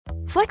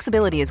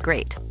Flexibility is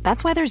great.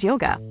 That's why there's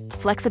yoga.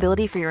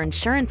 Flexibility for your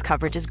insurance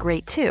coverage is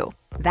great too.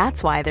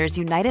 That's why there's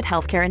United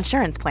Healthcare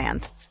Insurance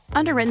Plans.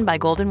 Underwritten by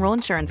Golden Rule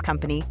Insurance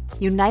Company,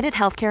 United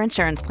Healthcare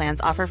Insurance Plans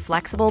offer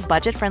flexible,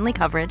 budget-friendly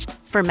coverage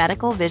for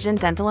medical, vision,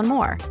 dental, and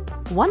more.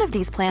 One of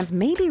these plans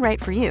may be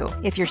right for you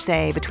if you're,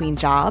 say, between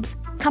jobs,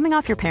 coming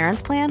off your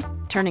parents' plan,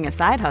 turning a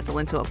side hustle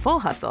into a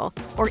full hustle,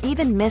 or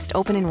even missed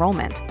open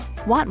enrollment.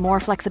 Want more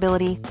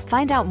flexibility?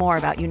 Find out more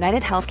about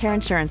United Healthcare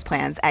Insurance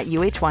Plans at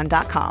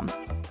uh1.com.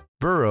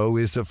 Burrow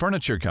is a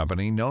furniture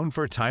company known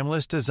for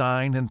timeless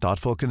design and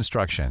thoughtful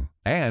construction,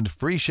 and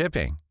free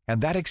shipping,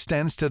 and that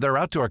extends to their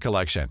outdoor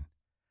collection.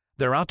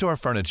 Their outdoor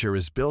furniture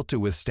is built to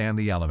withstand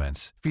the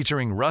elements,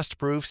 featuring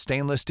rust-proof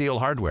stainless steel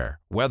hardware,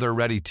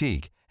 weather-ready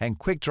teak, and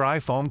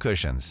quick-dry foam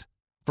cushions.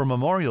 For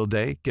Memorial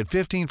Day, get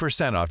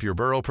 15% off your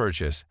Burrow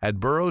purchase at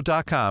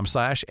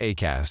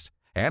burrow.com/ACAST,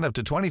 and up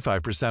to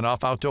 25%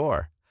 off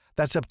outdoor.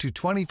 That's up to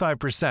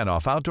 25%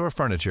 off outdoor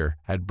furniture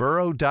at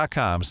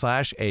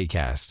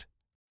burrow.com/ACAST.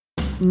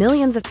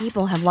 Millions of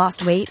people have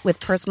lost weight with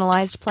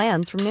personalized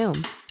plans from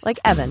Noom. Like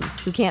Evan,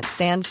 who can't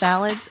stand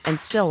salads and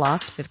still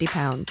lost 50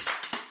 pounds.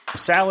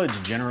 Salads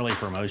generally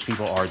for most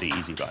people are the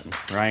easy button,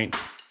 right?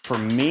 For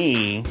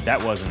me,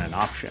 that wasn't an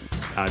option.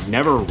 I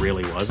never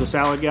really was a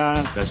salad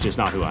guy. That's just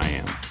not who I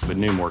am. But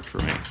Noom worked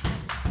for me.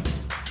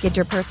 Get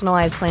your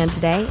personalized plan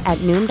today at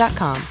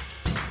Noom.com.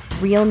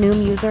 Real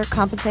Noom user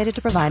compensated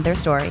to provide their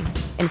story.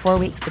 In 4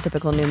 weeks, the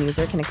typical Noom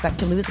user can expect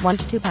to lose 1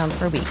 to 2 pounds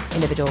per week.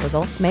 Individual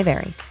results may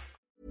vary.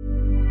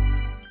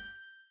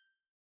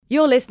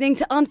 You're listening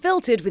to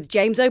Unfiltered with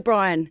James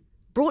O'Brien,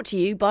 brought to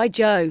you by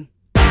Joe.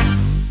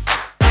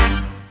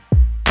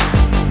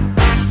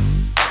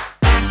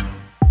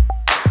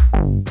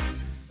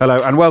 Hello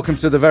and welcome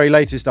to the very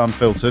latest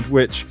Unfiltered,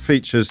 which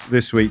features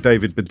this week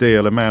David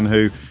Baddiel, a man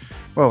who,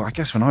 well, I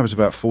guess when I was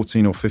about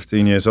 14 or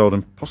 15 years old,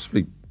 and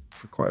possibly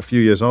for quite a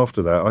few years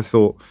after that, I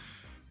thought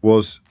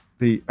was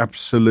the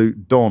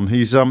absolute don.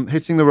 He's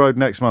hitting the road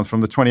next month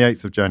from the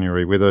 28th of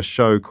January with a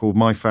show called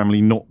My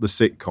Family, Not the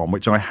Sitcom,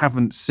 which I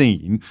haven't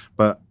seen,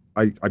 but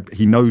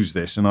he knows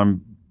this, and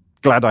I'm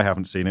glad I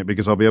haven't seen it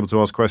because I'll be able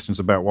to ask questions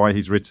about why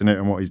he's written it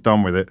and what he's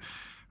done with it,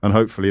 and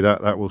hopefully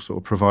that will sort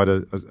of provide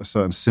a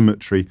certain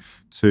symmetry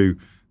to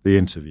the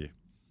interview.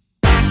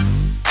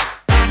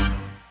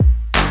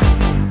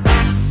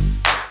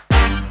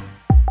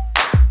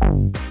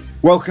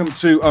 Welcome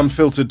to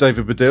Unfiltered,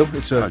 David Baddiel.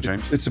 Hello,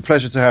 James. It's a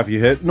pleasure to have you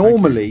here.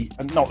 Normally,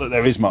 and not that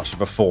there is much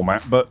of a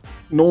format, but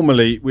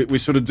normally we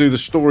sort of do the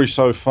story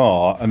so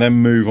far and then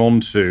move on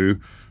to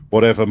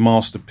whatever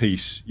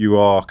masterpiece you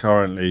are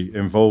currently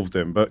involved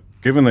in. But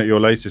given that your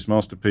latest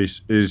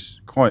masterpiece is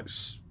quite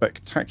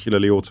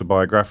spectacularly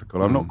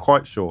autobiographical, I'm not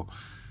quite sure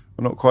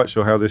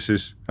how this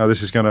is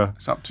going to.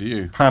 It's up to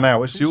you. Pan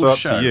out. It's your up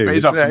show. to you.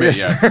 It's up to me.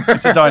 Yeah,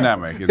 it's a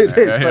dynamic, isn't it?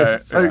 It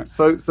is.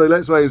 So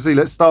let's wait and see.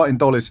 Let's start in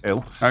Dollis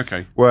Hill.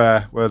 Okay.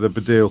 Where the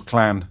Baddiel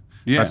clan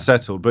had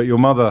settled. But your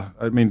mother,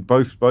 I mean,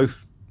 both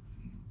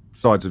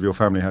sides of your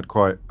family had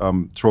quite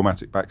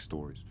traumatic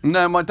backstories.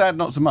 No, my dad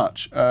not so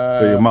much.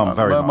 But your mum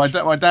very much.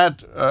 My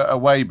dad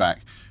way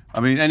back. I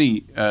mean,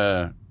 any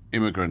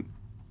immigrant,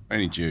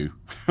 any Jew.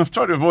 I'm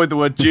trying to avoid the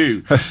word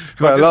Jew. It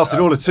lasted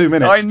all of 2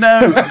 minutes. I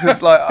know,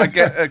 because I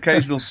get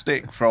occasional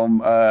stick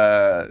from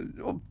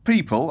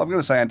people. I'm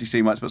going to say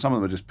anti-Semites, but some of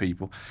them are just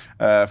people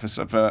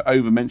for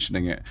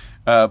over-mentioning it.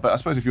 But I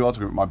suppose if you are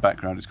talking about my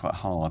background, it's quite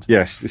hard.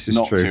 Yes, this is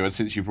not true. to, and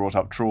since you brought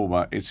up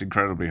trauma, it's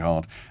incredibly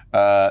hard.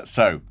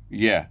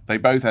 They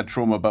both had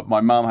trauma, but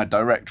my mum had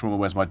direct trauma,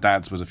 whereas my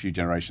dad's was a few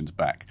generations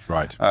back.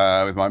 Right.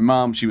 With my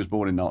mum, she was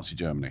born in Nazi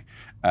Germany.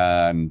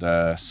 And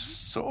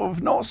sort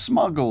of not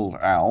smuggled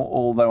out,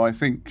 although I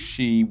think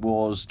she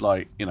was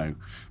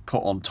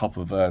put on top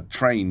of a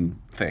train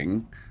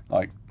thing,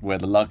 like where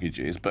the luggage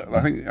is. But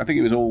I think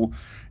it was all.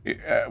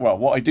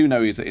 What I do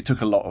know is that it took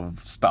a lot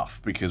of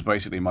stuff because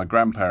basically my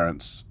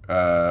grandparents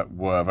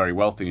were very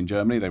wealthy in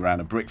Germany. They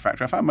ran a brick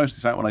factory. I found most of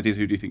this out when I did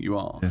Who Do You Think You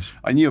Are? Yes.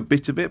 I knew a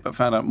bit of it, but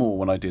found out more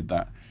when I did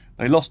that.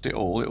 They lost it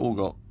all. It all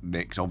got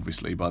nicked,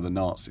 obviously, by the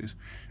Nazis.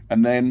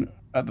 And then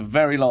at the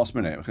very last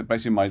minute,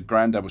 basically my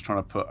granddad was trying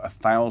to put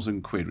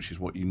 £1,000, which is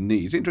what you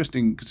need. It's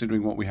interesting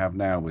considering what we have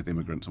now with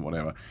immigrants and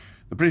whatever.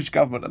 The British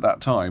government at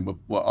that time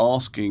were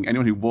asking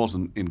anyone who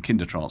wasn't in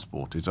kinder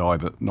transported, so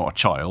either not a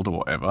child or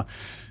whatever,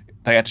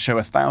 they had to show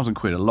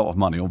 £1,000, a lot of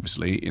money,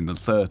 obviously, in the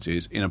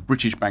 30s, in a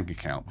British bank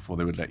account before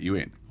they would let you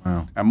in.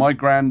 Wow. And my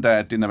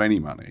granddad didn't have any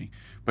money,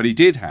 but he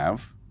did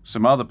have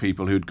some other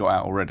people who'd got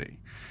out already.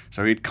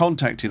 So he'd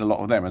contacted a lot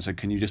of them and said,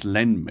 can you just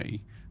lend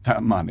me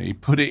that money,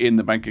 put it in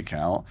the bank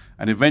account,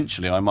 and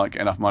eventually I might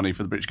get enough money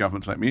for the British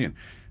government to let me in.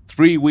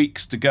 3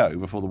 weeks to go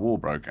before the war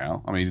broke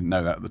out. I mean, he didn't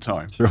know that at the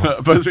time. Sure.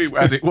 But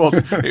as it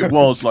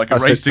was like a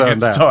race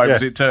against time,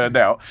 yes. As it turned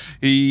out.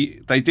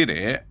 They did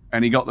it,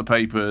 and he got the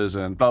papers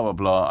and blah, blah,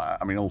 blah.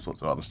 I mean, all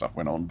sorts of other stuff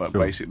went on, but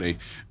basically,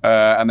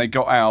 and they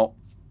got out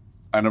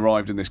and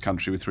arrived in this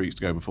country with 3 weeks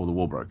to go before the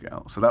war broke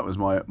out. So that was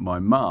my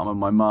mum, and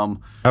my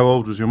mum... How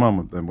old was your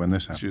mum then when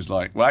this happened? She was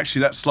like, well,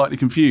 actually, that's slightly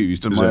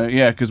confused. And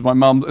because my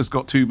mum has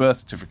got 2 birth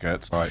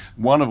certificates, right.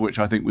 One of which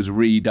I think was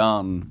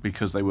redone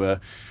because they were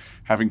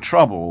having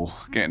trouble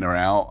getting her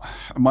out.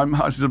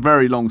 This is a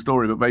very long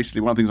story, but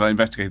basically one of the things I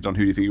investigated on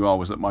Who Do You Think You Are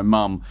was that my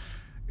mum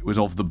was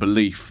of the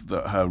belief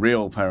that her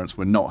real parents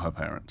were not her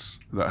parents,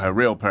 that her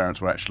real parents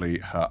were actually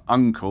her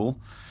uncle,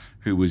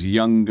 who was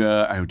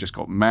younger, who just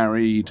got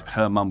married.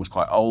 Her mum was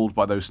quite old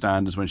by those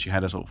standards when she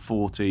had her sort of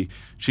 40.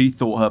 She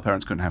thought her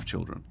parents couldn't have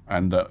children.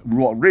 And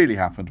what really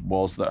happened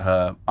was that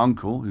her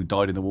uncle, who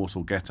died in the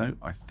Warsaw Ghetto,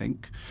 I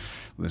think,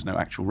 there's no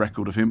actual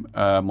record of him,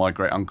 my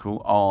great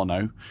uncle,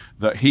 Arno,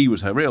 that he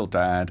was her real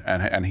dad,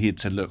 and he had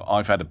said, look,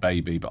 I've had a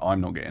baby, but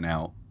I'm not getting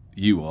out.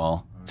 You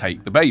are.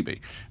 Take the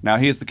baby. Now,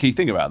 here's the key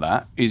thing about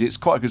that, is it's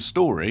quite a good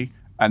story,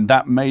 and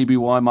that may be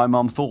why my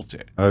mum thought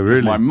it. Oh,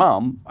 really? My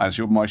mum, as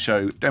my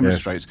show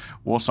demonstrates,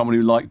 was someone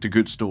who liked a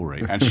good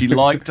story. And she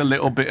liked a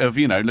little bit of,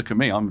 look at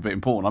me, I'm a bit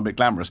important, I'm a bit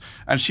glamorous.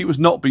 And she was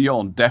not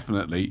beyond,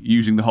 definitely,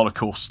 using the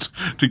Holocaust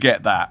to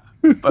get that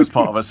as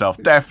part of herself,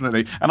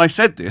 definitely. And I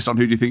said this on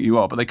Who Do You Think You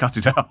Are, but they cut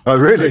it out. Oh,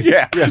 really?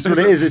 Yeah. Yes, what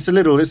it is. It's a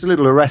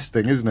little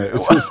arresting, isn't it?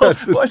 Well,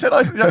 I said,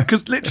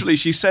 because literally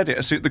she said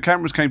it, the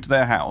cameras came to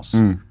their house.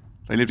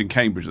 They lived in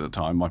Cambridge at the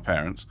time, my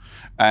parents.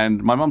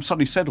 And my mum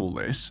suddenly said all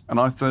this. And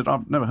I thought,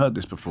 I've never heard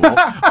this before.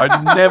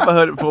 I'd never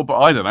heard it before, but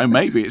I don't know,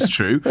 maybe it's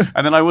true.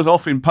 And then I was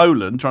off in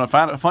Poland trying to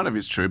find out if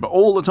it's true. But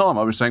all the time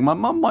I was saying, my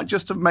mum might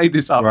just have made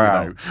this up.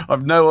 Wow.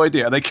 I've no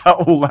idea. They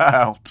cut all that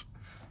out.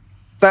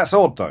 That's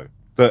odd, though.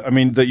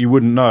 That you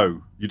wouldn't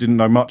know. You didn't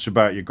know much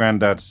about your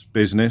granddad's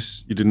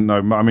business. You didn't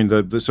know.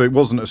 So it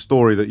wasn't a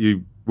story that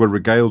you were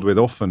regaled with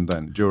often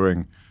then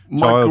during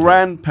childhood. My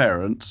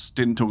grandparents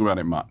didn't talk about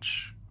it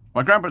much.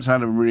 My grandparents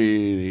had a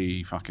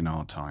really fucking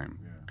hard time.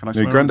 Can I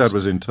swear? Your granddad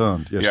was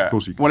interned. Yes, yeah. Of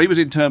course you can. Well, he was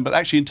interned, but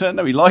actually interned,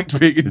 no, he liked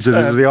being interned.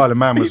 So the Isle of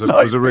Man was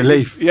a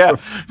relief. Yeah.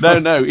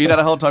 No, he'd had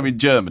a hard time in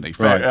Germany.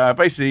 Right.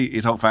 Basically,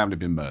 his whole family had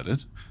been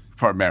murdered,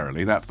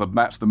 primarily. That's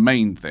the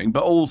main thing.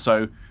 But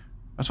also,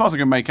 as far as I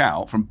can make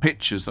out from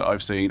pictures that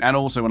I've seen, and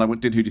also when I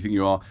did Who Do You Think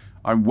You Are,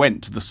 I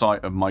went to the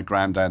site of my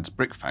granddad's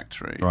brick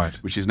factory, right,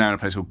 which is now in a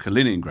place called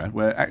Kaliningrad,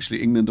 where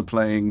actually England are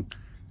playing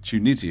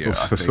Tunisia, I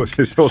think.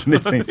 It's all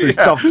knitting, it's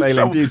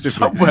dovetailing beautifully.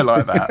 Somewhere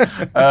like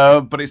that.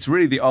 But it's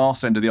really the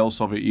arse end of the old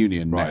Soviet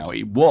Union now. Right.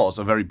 It was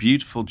a very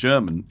beautiful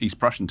German East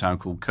Prussian town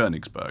called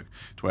Königsberg,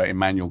 to where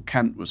Immanuel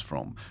Kant was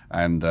from.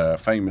 And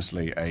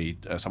famously,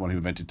 someone who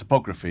invented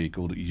topography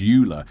called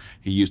Euler,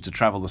 he used to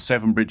travel the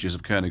 7 bridges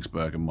of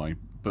Königsberg, and my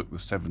book,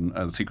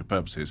 The Secret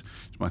Purposes,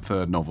 it's my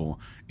 3rd novel,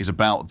 is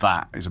about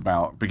that.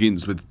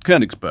 Begins with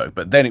Königsberg,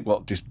 but then it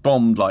got just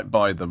bombed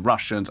by the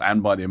Russians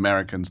and by the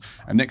Americans,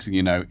 and next thing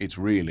you know, it's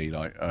really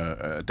like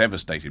a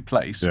devastated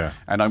place. Yeah.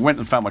 And I went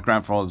and found my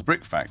grandfather's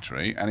brick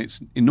factory, and it's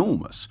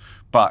enormous,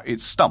 but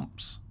it's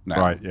stumps now.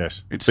 Right,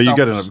 yes. It's so you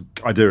get stumps.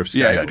 an idea of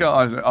scale. Yeah, I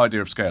got an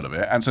idea of scale of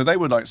it. And so they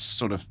were like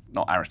sort of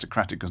not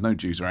aristocratic, because no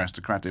Jews are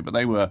aristocratic, but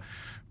they were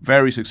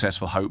very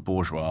successful haute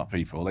bourgeois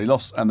people. They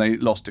lost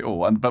it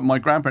all. But my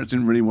grandparents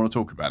didn't really want to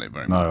talk about it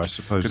very much. No, I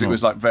suppose because not. it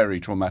was like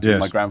very traumatic. Yes.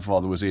 My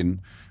grandfather was in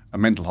a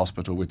mental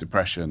hospital with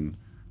depression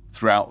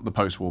throughout the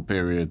post-war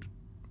period.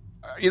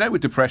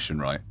 With depression,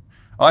 right?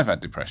 I've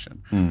had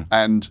depression,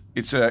 and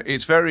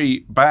it's very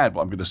bad,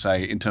 what I'm going to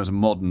say, in terms of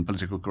modern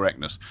political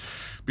correctness,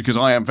 because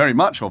I am very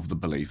much of the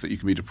belief that you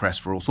can be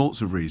depressed for all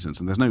sorts of reasons,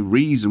 and there's no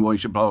reason why you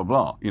should blah,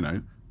 blah, blah,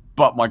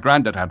 But my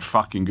granddad had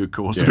fucking good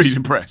cause to be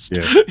depressed.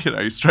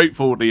 Yes.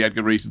 Straightforwardly, he had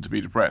good reason to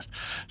be depressed.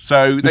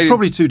 So there's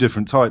probably 2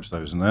 different types,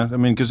 though, isn't there? I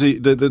mean, because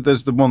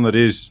there's the one that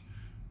is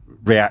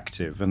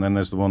reactive, and then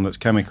there's the one that's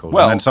chemical,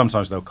 and then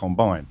sometimes they'll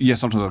combine. Yeah,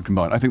 sometimes they'll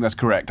combine. I think that's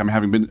correct. I mean,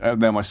 having been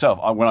there myself,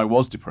 when I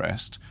was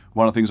depressed,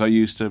 one of the things I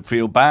used to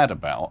feel bad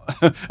about,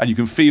 and you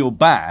can feel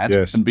bad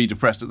and be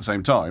depressed at the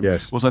same time,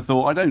 was I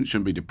thought,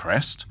 shouldn't be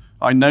depressed.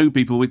 I know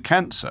people with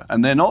cancer,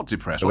 and they're not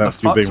depressed. What the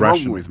fuck's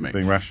wrong with me?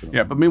 Being rational.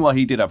 Yeah, but meanwhile,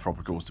 he did have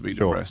proper cause to be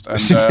depressed.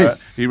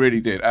 And he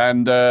really did.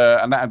 And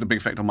that had a big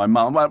effect on my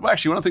mum. Well,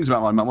 actually, one of the things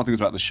about my mum, one of the things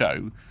about the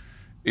show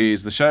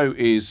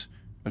is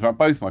about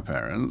both my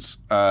parents,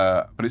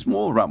 but it's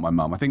more about my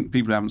mum. I think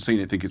people who haven't seen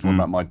it think it's more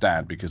about my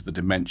dad, because the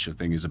dementia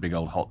thing is a big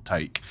old hot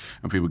take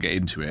and people get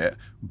into it.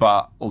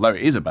 But although it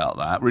is about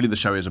that, really the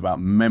show is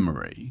about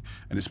memory,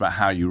 and it's about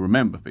how you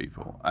remember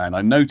people. And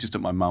I noticed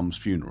at my mum's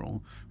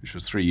funeral, which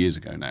was 3 years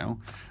ago now,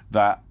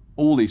 that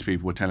all these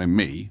people were telling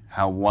me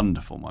how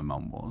wonderful my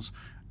mum was.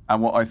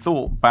 And what I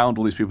thought bound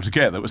all these people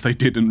together was they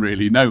didn't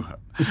really know her,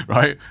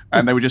 right?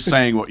 And they were just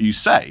saying what you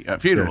say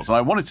at funerals. Yes. And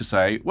I wanted to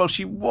say, well,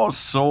 she was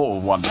sort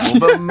of wonderful,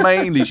 but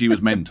mainly she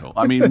was mental.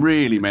 I mean,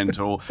 really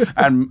mental.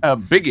 And the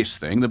biggest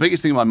thing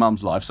in my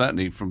mum's life,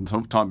 certainly from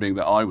the time being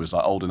that I was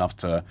old enough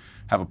to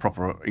have a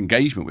proper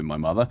engagement with my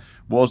mother,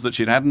 was that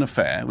she'd had an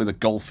affair with a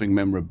golfing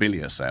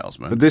memorabilia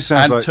salesman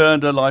and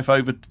turned her life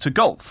over to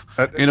golf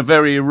in a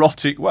very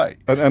erotic way.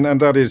 And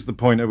that is the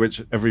point at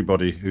which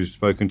everybody who's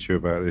spoken to you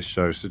about this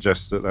show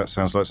suggests that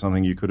sounds like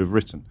something you could have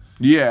written.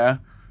 Yeah.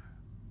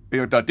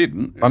 I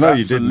didn't. I know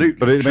you didn't,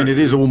 but it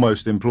is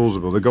almost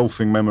implausible. The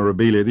golfing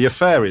memorabilia, the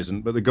affair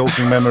isn't, but the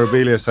golfing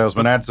memorabilia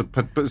salesman adds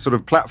a sort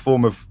of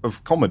platform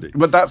of comedy.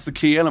 But that's the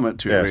key element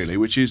to it, really,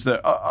 which is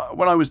that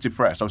when I was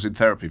depressed, I was in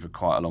therapy for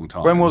quite a long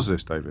time. When was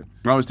this, David?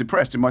 I was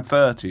depressed in my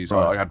 30s.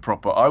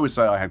 Right. I would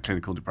say I had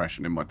clinical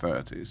depression in my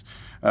 30s.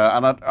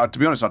 And to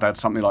be honest, I'd had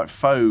something like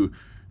faux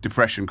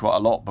depression quite a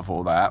lot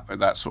before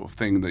that sort of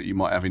thing that you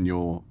might have in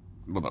your...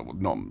 Well,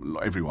 not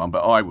everyone,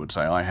 but I would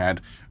say I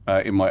had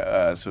in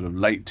my sort of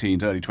late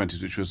teens, early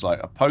 20s, which was like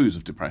a pose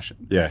of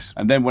depression. Yes.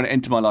 And then when it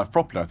entered my life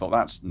properly, I thought,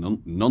 that's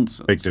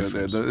nonsense. Big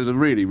difference. There's a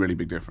really, really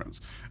big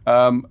difference.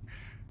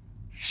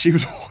 She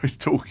was always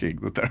talking,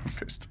 the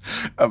therapist,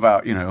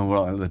 about,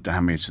 the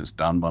damage that's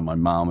done by my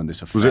mum and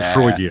this affair. Was it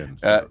Freudian?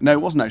 No,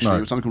 it wasn't actually. No. It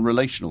was something called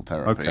relational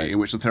therapy, in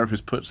which the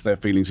therapist puts their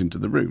feelings into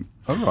the room.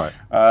 Oh, right.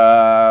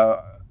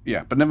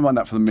 Yeah, but never mind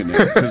that for the minute,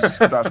 because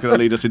that's going to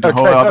lead us into a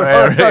whole other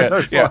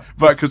area. Yeah,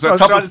 but because I'm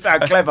trying to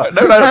sound clever.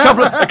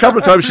 A couple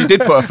of times she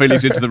did put her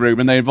feelings into the room,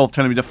 and they involved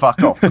telling me to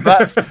fuck off. But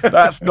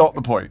that's not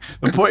the point.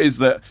 The point is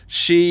that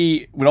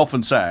she would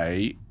often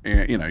say,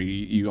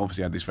 you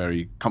obviously had this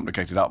very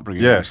complicated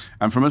upbringing. Yes.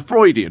 And from a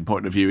Freudian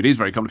point of view, it is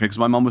very complicated because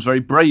my mum was very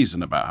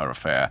brazen about her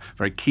affair,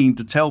 very keen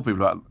to tell people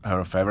about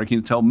her affair, very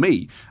keen to tell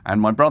me and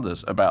my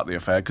brothers about the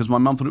affair because my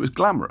mum thought it was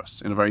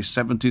glamorous in a very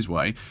 70s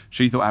way.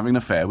 She thought having an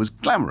affair was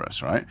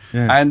glamorous, right?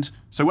 Yes. And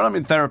so when I'm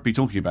in therapy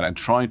talking about it and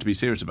trying to be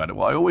serious about it,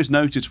 what I always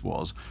noticed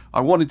was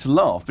I wanted to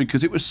laugh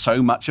because it was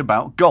so much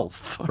about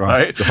golf,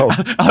 right?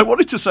 I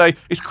wanted to say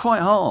it's quite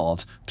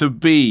hard to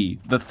be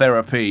the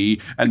therapy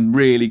and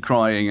really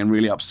crying and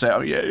really upset.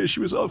 Oh yeah,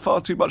 she was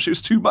far too much. It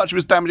was too much. It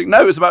was damaging.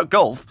 No, it was about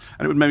golf,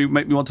 and it would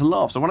make me want to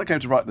laugh. So when I came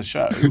to write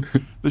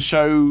the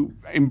show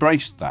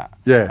embraced that,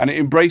 and it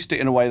embraced it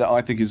in a way that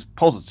I think is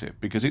positive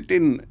because it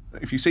didn't.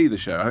 If you see the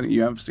show, I think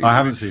you have seen. I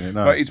haven't seen it.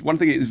 No, but it's one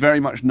thing. It's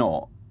very much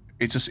not.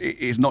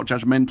 It's not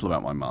judgmental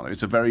about my mother.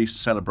 It's a very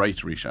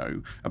celebratory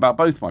show about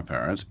both my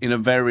parents in a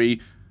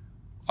very,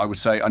 I would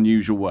say,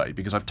 unusual way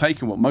because I've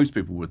taken what most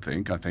people would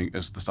think,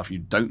 as the stuff you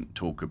don't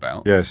talk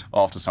about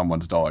after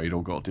someone's died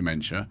or got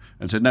dementia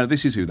and said, no,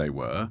 this is who they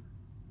were.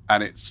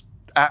 And it's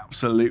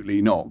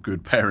absolutely not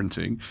good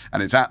parenting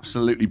and it's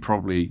absolutely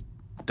probably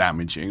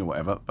damaging or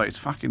whatever, but it's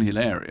fucking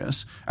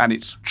hilarious and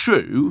it's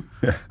true,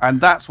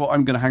 and that's what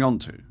I'm going to hang on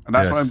to, and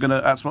that's what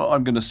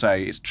I'm going to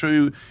say. It's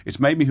true. It's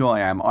made me who I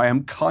am. I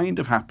am kind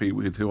of happy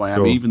with who I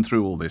am, even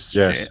through all this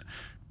shit.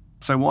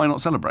 So why not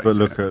celebrate? But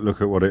look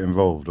at what it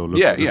involved, or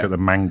look at the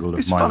mangle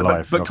of my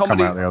life. But comedy,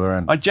 come out the other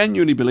end. I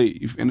genuinely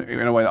believe in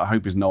a way that I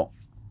hope is not,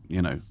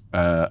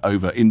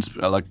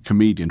 like a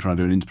comedian trying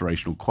to do an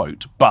inspirational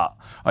quote. But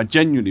I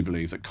genuinely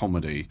believe that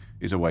comedy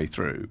is a way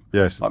through.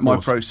 Yes, like my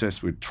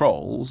process with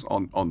trolls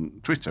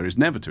on Twitter is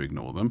never to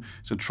ignore them,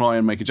 to try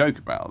and make a joke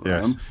about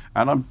them. Yes.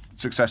 And I'm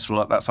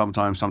successful at that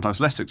sometimes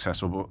less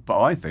successful.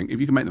 But I think if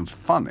you can make them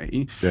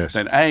funny,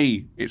 then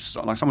it's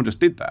like someone just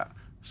did that.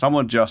 I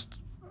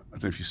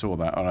don't know if you saw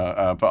that,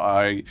 but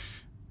I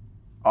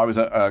was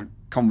at a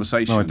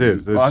conversation. No, I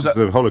did. This is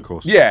the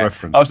Holocaust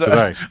reference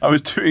today. I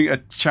was doing a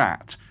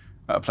chat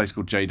at a place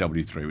called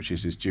JW3, which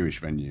is this Jewish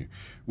venue,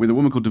 with a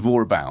woman called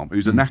Devorah Baum,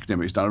 who's an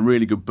academic who's done a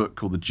really good book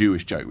called The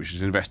Jewish Joke, which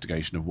is an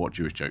investigation of what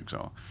Jewish jokes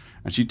are.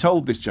 And she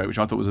told this joke, which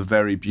I thought was a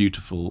very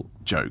beautiful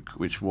joke,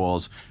 which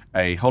was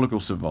a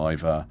Holocaust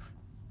survivor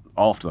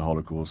after the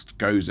Holocaust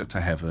goes up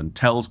to heaven,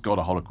 tells God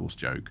a Holocaust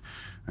joke,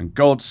 and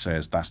God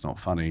says, that's not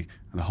funny.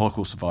 And the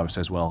Holocaust survivor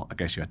says, well, I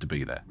guess you had to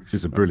be there. Which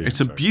is a brilliant It's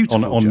a beautiful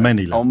joke. On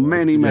many levels. On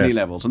many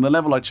levels. And the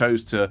level I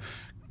chose to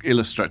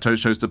illustrate,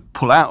 chose to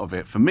pull out of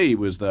it for me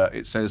was that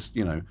it says,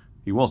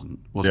 he wasn't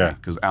he?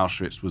 Because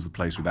Auschwitz was the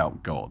place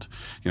without God.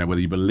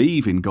 Whether you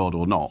believe in God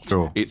or not,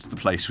 it's the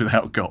place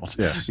without God.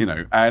 Yes.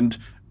 And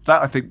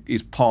that, I think,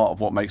 is part of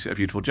what makes it a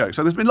beautiful joke.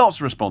 So there's been lots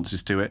of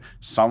responses to it.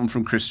 Some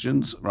from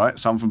Christians, right?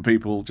 Some from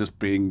people just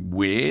being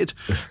weird.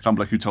 Some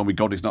bloke who told me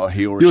God is not a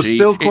he or a she.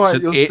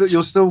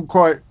 You're still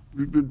quite.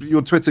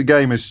 Your Twitter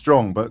game is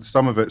strong, but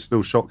some of it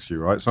still shocks you,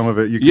 right? Some of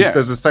it,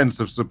 there's a sense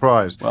of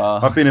surprise.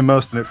 Well, I've been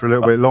immersed in it for a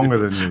little bit longer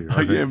than you.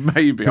 Yeah,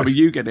 maybe. I mean,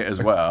 you get it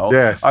as well.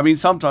 Yes. I mean,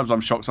 sometimes I'm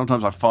shocked.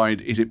 Sometimes I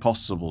find, is it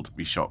possible to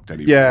be shocked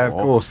anymore? Yeah, of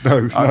course.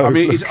 No. I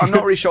mean, I'm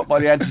not really shocked by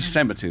the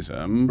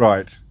antisemitism.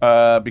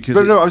 Right. Because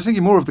but no, I was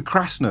thinking more of the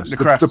crassness.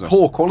 The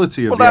poor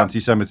quality of the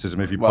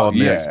antisemitism, if you pardon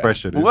the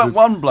expression. Well,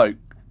 one bloke,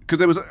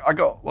 because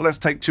let's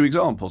take two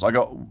examples. I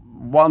got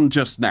one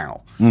just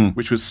now,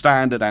 which was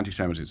standard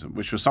anti-Semitism,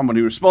 which was someone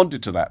who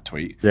responded to that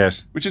tweet,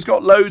 which has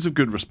got loads of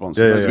good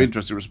responses, loads of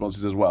interesting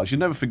responses as well. You should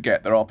never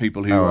forget there are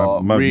people who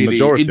are really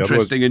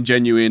interesting and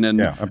genuine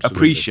and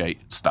appreciate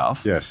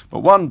stuff. Yes. But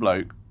one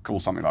bloke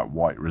called something like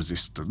white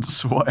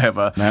resistance,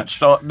 whatever,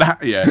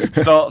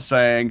 start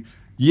saying,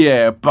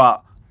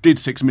 but did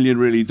 6 million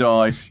really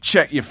die?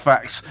 Check your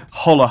facts.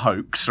 Holla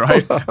hoax,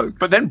 right?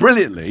 But then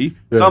brilliantly,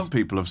 some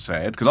people have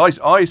said, because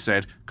I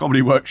said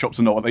comedy workshops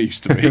are not what they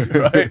used to be,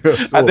 right?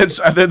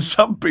 And then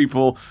some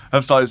people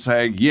have started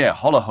saying,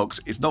 holla hoax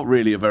is not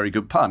really a very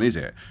good pun, is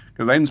it?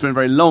 because they didn't spend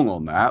very long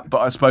on that, but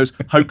I suppose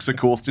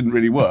hoaxocaust didn't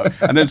really work.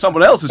 And then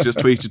someone else has just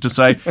tweeted to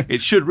say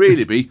it should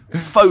really be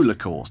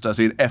folacaust, as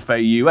in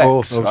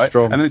F-A-U-X. Oh, right?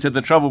 strong. And then he said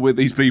the trouble with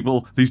these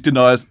people, these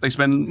deniers, they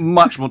spend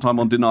much more time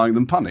on denying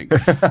than punning.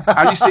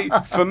 And you see,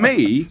 for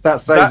me... That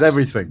saves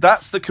everything.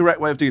 That's the correct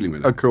way of dealing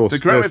with it. Of course. The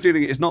correct way of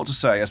dealing with it is not to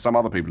say, as some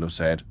other people have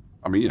said,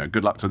 I mean,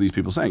 good luck to these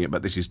people saying it,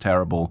 but this is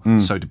terrible,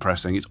 so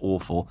depressing, it's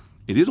awful.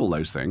 It is all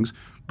those things,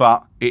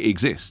 but it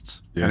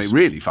exists. Yes. And it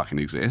really fucking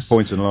exists.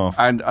 Point and laugh.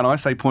 And I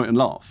say point and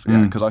laugh,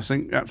 because I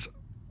think that's,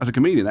 as a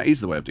comedian, that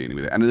is the way of dealing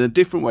with it. And in a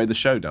different way, the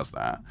show does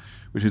that,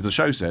 which is the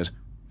show says,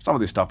 some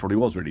of this stuff probably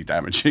was really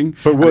damaging.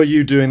 But were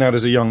you doing that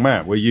as a young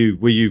man? Were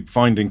you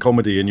finding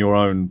comedy in your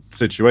own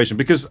situation?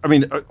 Because, I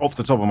mean, off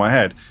the top of my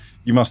head,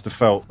 you must have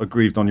felt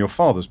aggrieved on your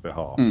father's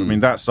behalf. I mean,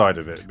 that side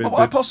of it. Well,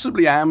 I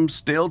possibly am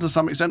still to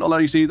some extent, although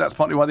you see, that's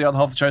partly why the other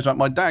half of the show is about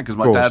my dad, because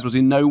my dad was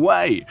in no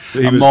way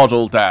a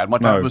model dad. My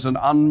dad was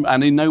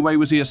and in no way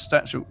was he a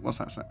statue. What's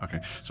that say? Okay,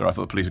 sorry, I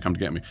thought the police would come to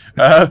get me.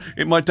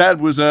 My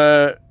dad was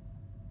I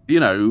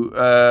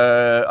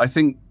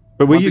think...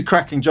 But were you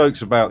cracking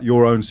jokes about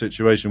your own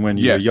situation when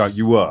you were young?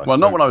 You were. Well,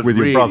 not when I was with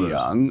really your brothers.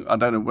 young. I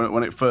don't know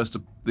when it first,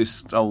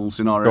 this whole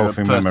scenario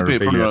Golfing first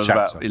appeared. Probably when I was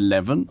chapter. about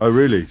 11. Oh,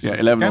 really? Yeah,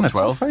 11 Again, or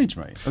 12. a tough age,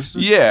 mate.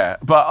 Yeah,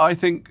 but I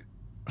think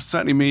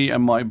certainly me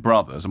and my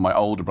brothers, and my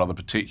older brother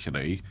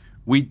particularly,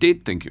 we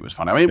did think it was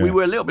funny. I mean, we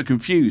were a little bit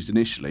confused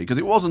initially because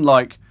it wasn't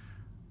like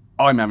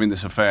I'm having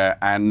this affair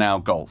and now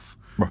golf.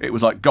 Right. It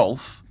was like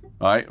golf.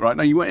 Right.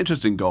 Now, you weren't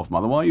interested in golf,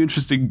 Mother. Why are you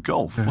interested in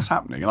golf? What's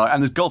happening?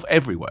 And there's golf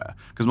everywhere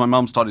because my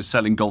mum started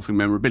selling golfing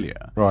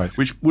memorabilia,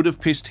 which would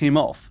have pissed him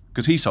off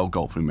because he sold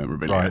golfing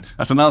memorabilia. Right.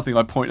 That's another thing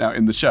I point out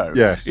in the show.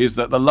 Yes. Is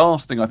that the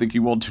last thing I think he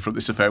wanted from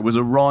this affair was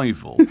a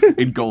rival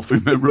in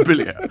golfing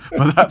memorabilia.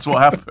 But that's what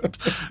happened.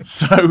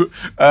 So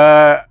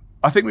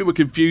I think we were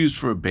confused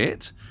for a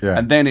bit,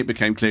 and then it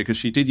became clear because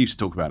she did used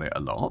to talk about it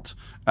a lot.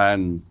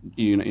 And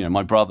you know,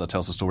 my brother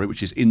tells the story,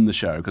 which is in the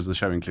show because the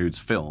show includes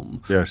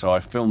film. Yes. So I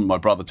filmed my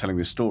brother telling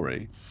this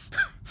story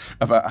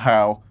about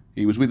how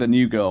he was with a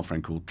new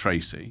girlfriend called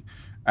Tracy,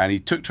 and he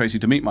took Tracy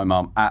to meet my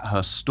mum at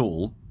her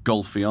stall,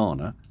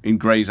 Golfiana, in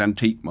Gray's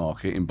Antique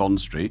Market in Bond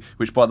Street,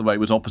 which, by the way,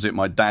 was opposite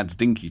my dad's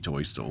dinky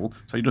toy stall,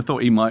 so you'd have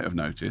thought he might have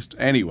noticed.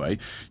 Anyway,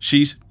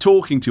 she's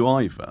talking to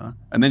Ivor,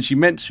 and then she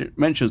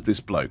mentions this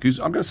bloke, who's,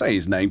 I'm going to say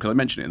his name, because I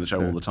mention it in the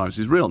show all the time, it's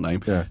his real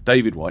name,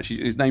 David White.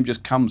 His name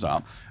just comes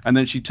up, and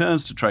then she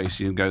turns to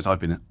Tracy and goes, I've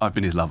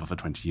been his lover for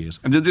 20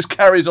 years, and then just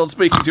carries on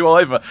speaking to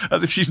Ivor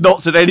as if she's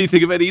not said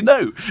anything of any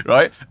note,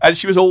 right? And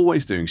she was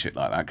always doing shit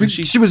like that.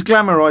 She was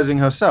glamorising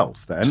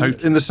herself then,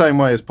 Totally. in the same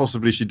way as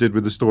possibly she did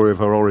with the story of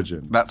her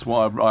origin. That's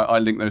why I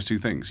link those two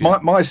things.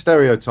 My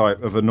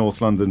stereotype of a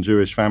North London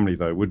Jewish family,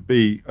 though, would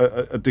be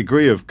a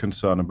degree of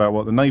concern about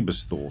what the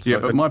neighbours thought. Yeah,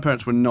 but my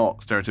parents were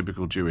not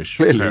stereotypical Jewish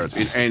parents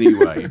in any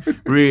way.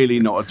 Really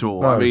not at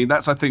all. No. I mean,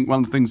 that's, I think, one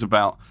of the things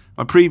about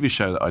my previous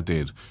show that I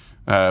did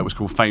was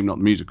called Fame Not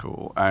the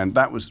Musical, and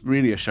that was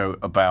really a show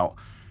about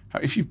how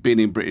if you've been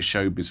in British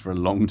showbiz for a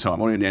long time,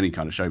 or in any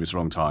kind of showbiz for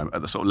a long time,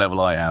 at the sort of level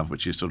I have,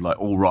 which is sort of like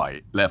all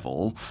right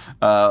level,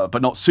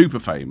 but not super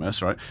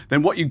famous, right?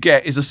 Then what you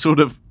get is a sort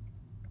of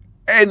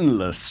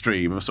endless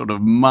stream of sort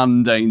of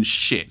mundane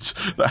shit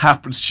that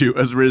happens to you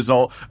as a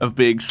result of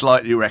being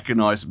slightly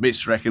recognised,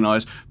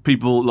 misrecognised,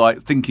 people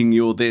like thinking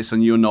you're this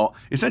and you're not,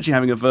 essentially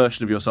having a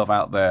version of yourself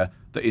out there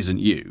that isn't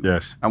you.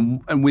 Yes.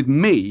 And with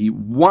me,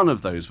 one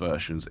of those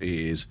versions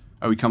is,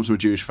 he comes from a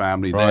Jewish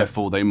family,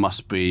 therefore they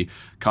must be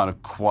kind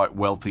of quite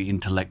wealthy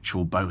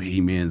intellectual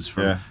bohemians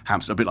from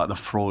Hampstead, a bit like the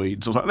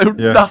Freuds or something.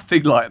 They were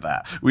nothing like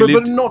that.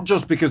 But not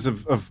just because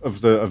of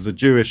the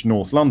Jewish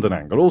North London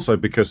angle, also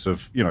because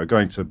of,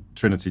 going to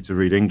Trinity to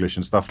read English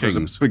and stuff.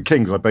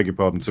 Kings, I beg your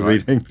pardon, to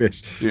read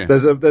English. Yeah.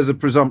 There's a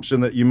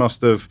presumption that you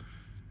must have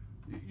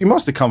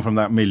come from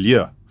that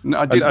milieu. No,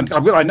 I didn't.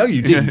 I know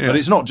you didn't, but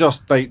it's not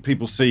just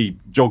people see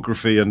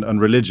geography and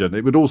religion.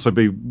 It would also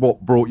be what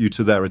brought you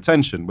to their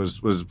attention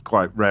was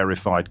quite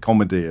rarefied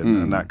comedy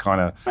and that kind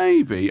of...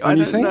 Maybe. I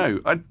don't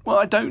know.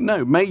 I don't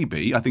know.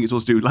 Maybe. I think it's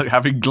also to do with like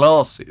having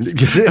glasses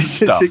and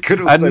stuff. It could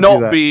also and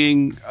not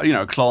being,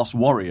 a class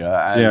warrior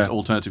as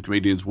alternative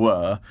comedians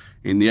were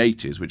in the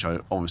 80s, which I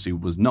obviously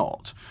was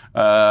not.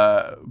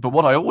 But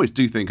what I always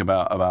do think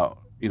about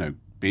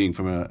being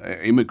from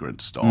an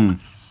immigrant stock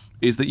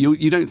is that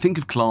you don't think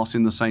of class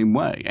in the same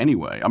way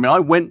anyway. I mean, I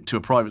went to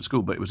a private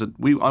school, but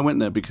I went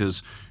there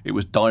because it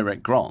was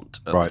direct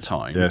grant at the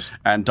time. Yes.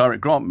 And direct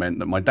grant meant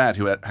that my dad,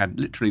 who had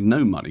literally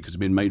no money because he'd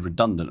been made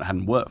redundant and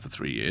hadn't worked for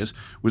 3 years,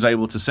 was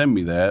able to send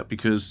me there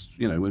because,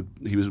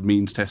 he was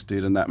means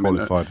tested and that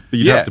qualified. Meant, but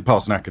you'd have to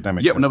pass an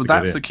academic test. Yeah, but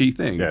that's the key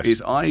thing,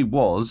 is I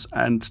was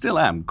and still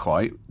am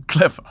quite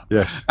clever.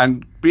 Yes.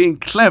 And being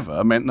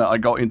clever meant that I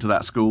got into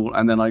that school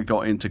and then I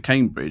got into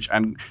Cambridge.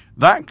 And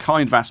that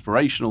kind of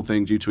aspirational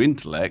thing due to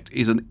intellect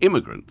is an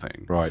immigrant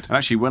thing. Right. And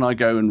actually, when I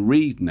go and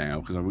read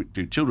now, because I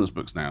do children's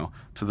books now,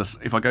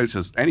 if I go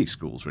to any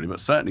schools really, but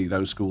certainly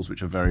those schools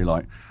which are very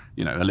like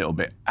a little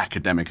bit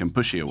academic and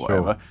pushy or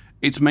whatever. Sure.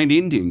 It's mainly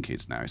Indian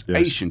kids now. It's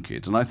Asian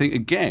kids. And I think,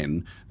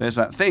 again, there's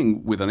that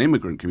thing with an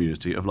immigrant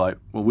community of like,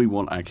 well, we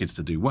want our kids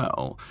to do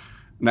well.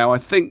 Now, I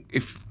think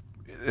if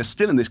there's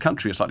still in this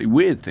country a slightly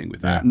weird thing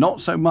with that,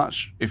 not so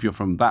much if you're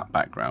from that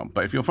background,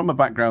 but if you're from a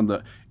background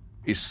that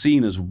is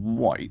seen as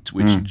white,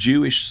 which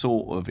Jewish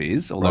sort of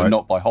is, although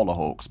not by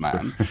Hollowhawks,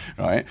 man,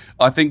 right?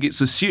 I think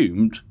it's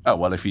assumed, oh,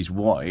 well, if he's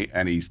white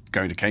and he's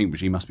going to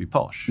Cambridge, he must be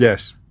posh.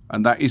 Yes.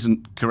 And that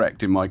isn't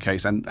correct in my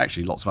case, and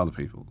actually lots of other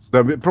people's.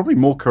 Probably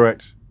more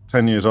correct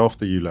 10 years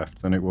after you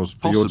left than it was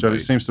for your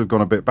generation. It seems to have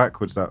gone a bit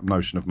backwards, that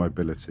notion of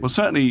mobility. Well,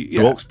 certainly,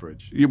 to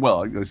Oxbridge.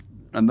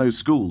 And those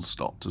schools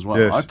stopped as well.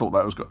 Yes. I thought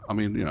that was good. I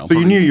mean, So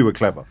you knew you were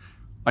clever?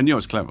 I knew I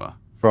was clever.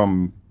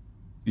 From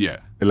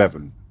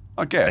 11?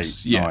 I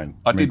guess, 8, 9.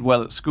 I did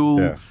well at school.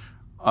 Yeah.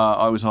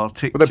 I was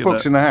articulate. Were there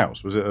books in the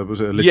house? Was it a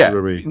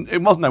literary? Yeah,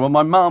 it wasn't. No, well,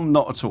 my mum,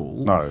 not at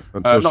all. No,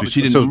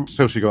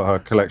 until she got her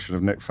collection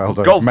of Nick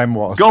Faldo's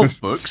memoirs.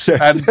 Golf books.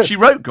 Yes, and she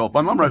wrote golf.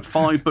 My mum wrote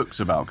 5 books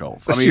about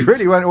golf. She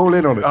really went all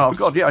in on it. Oh,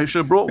 God, yeah, I should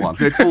have brought one.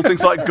 They're called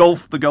things like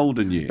Golf the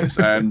Golden Years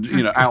and,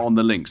 Out on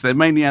the Links. They're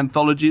mainly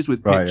anthologies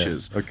with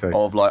pictures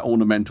of, like,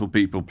 ornamental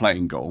people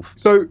playing golf.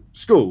 So,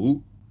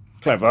 school,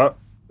 clever.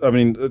 I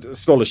mean,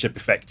 scholarship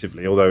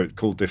effectively, although it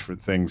called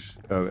different things.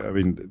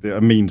 A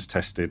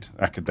means-tested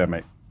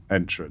academic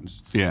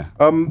entrance. Yeah.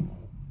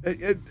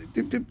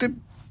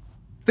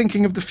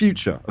 Thinking of the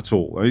future at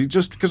all?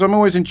 Just because I'm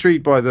always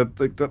intrigued by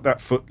that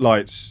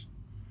footlights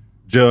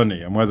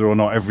journey and whether or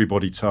not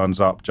everybody turns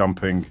up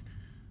jumping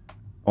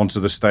onto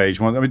the stage.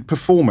 I mean,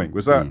 performing,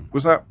 was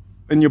that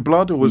in your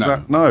blood or was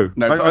that... No.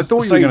 I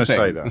thought you were going to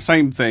say that. The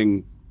same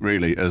thing,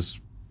 really, as...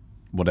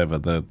 whatever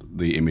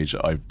the image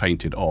that I've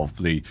painted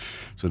of the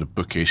sort of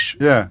bookish.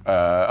 Yeah.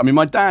 I mean,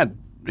 my dad,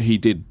 he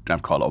did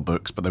have quite a lot of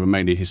books, but they were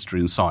mainly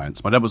history and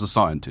science. My dad was a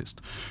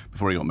scientist.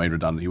 Before he got made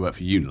redundant, he worked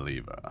for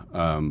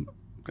Unilever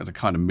as a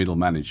kind of middle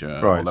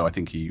manager, although I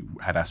think he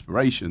had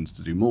aspirations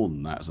to do more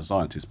than that as a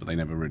scientist, but they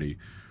never really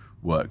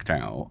worked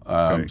out.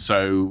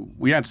 So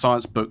we had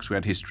science books, we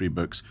had history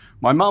books.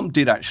 My mum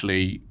did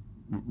actually,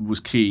 was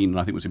keen, and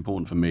I think was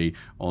important for me,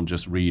 on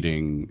just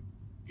reading...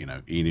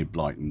 Enid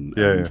Blyton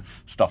and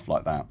stuff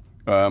like that.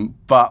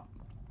 But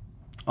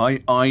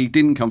I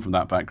didn't come from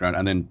that background,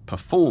 and then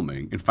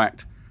performing, in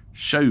fact,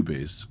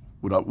 showbiz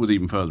was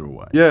even further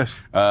away. Yes.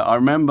 I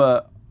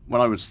remember when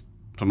I was,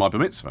 for my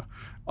bar mitzvah,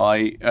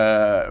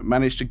 I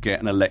managed to get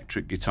an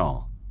electric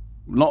guitar.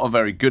 Not a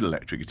very good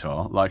electric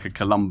guitar, like a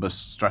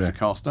Columbus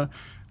Stratocaster,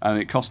 and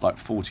it cost like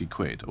 40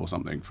 quid or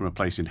something from a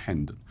place in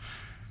Hendon.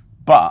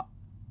 But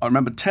I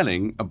remember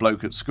telling a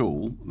bloke at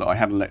school that I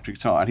had an electric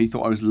guitar, and he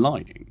thought I was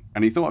lying.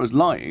 And he thought I was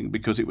lying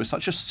because it was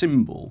such a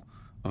symbol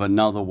of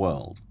another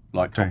world,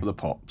 like Top of the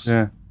Pops,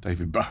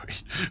 David Bowie,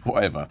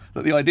 whatever,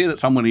 that the idea that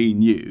someone he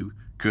knew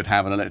could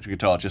have an electric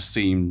guitar just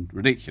seemed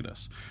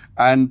ridiculous.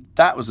 And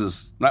that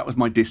was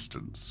my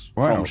distance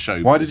from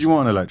showbiz. Why did you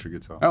want an electric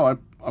guitar? Oh,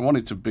 I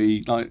wanted to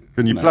be like...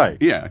 Can you play?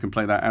 Yeah, I can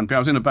play that. And I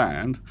was in a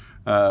band...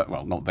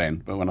 well, not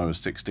then, but when I was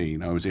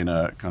 16, I was in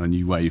a kind of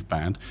new wave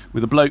band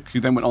with a bloke who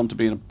then went on to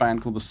be in a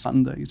band called the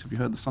Sundays. Have you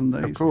heard the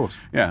Sundays? Of course.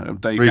 Yeah,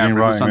 Dave Reading, Gafford,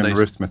 writing, Sundays. and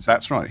arithmetic.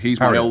 That's right. He's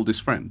my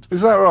oldest friend.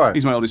 Is that right?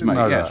 He's my oldest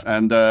mate. Yes,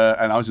 and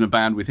I was in a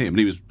band with him, and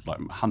he was like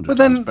 100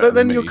 times better But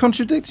then than you're me.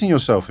 contradicting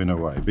yourself in a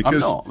way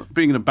because I'm not.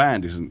 Being in a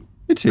band isn't.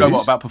 It is.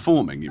 What about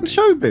performing? You mean?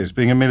 Showbiz,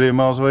 being a million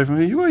miles away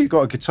from you. Well, you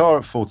got a guitar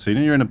at 14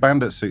 and you're in a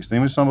band at 16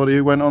 with somebody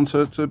who went on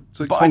to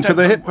conquer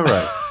the hit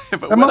parade.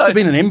 There must have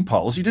been an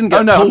impulse. You didn't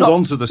get pulled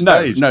onto the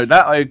stage. No,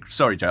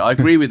 sorry, Joe. I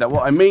agree with that.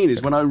 What I mean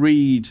is when I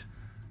read,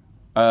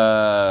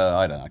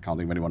 I can't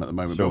think of anyone at the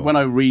moment, but when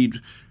I read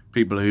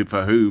people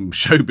for whom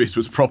showbiz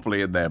was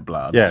properly in their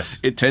blood,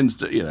 it tends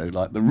to,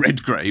 like the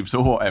Redgraves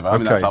or whatever. I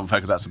mean, that's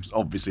unfair because that's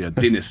obviously a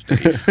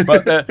dynasty.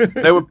 But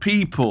there were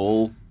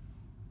people...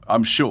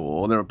 I'm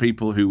sure there are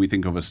people who we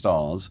think of as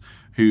stars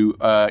who,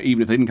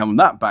 even if they didn't come from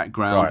that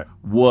background,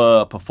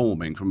 were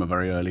performing from a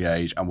very early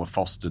age and were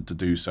fostered to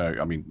do so.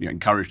 I mean,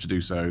 encouraged to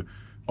do so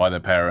by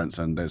their parents,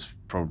 and there's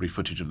probably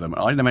footage of them.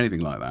 I didn't have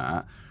anything like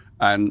that.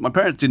 And my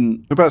parents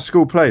didn't... What about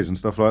school plays and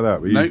stuff like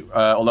that? No,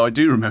 although I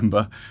do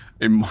remember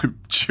in my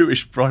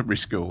Jewish primary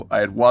school, I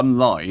had one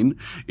line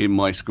in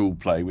my school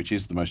play, which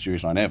is the most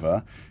Jewish line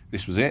ever.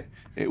 This was it.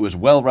 It was,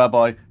 well,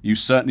 Rabbi, you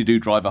certainly do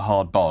drive a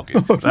hard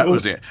bargain. That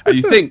was it. And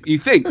you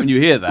think when you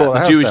hear that,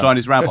 the Jewish line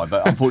is Rabbi,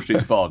 but unfortunately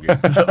it's bargain.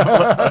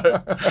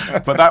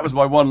 But that was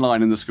my one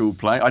line in the school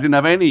play. I didn't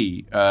have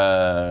any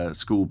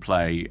school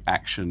play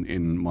action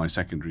in my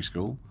secondary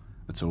school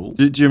at all.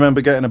 Do you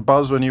remember getting a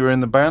buzz when you were in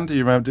the band? Do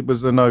you remember?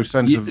 Was there no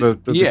sense of the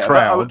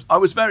crowd? I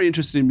was very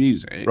interested in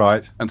music,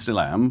 and still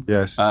am.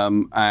 Yes,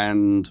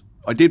 and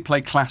I did play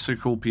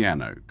classical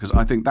piano because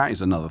I think that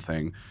is another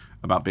thing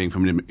about being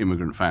from an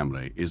immigrant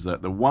family is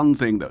that the one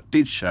thing that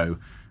did show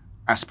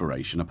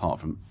aspiration, apart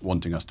from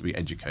wanting us to be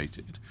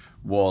educated,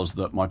 was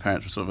that my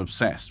parents were sort of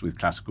obsessed with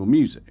classical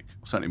music,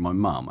 certainly my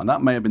mum. And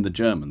that may have been the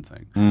German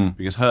thing,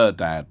 because her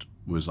dad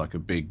was like a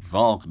big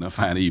Wagner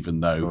fan, even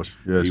though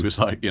he was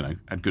like,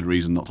 had good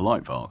reason not to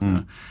like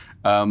Wagner.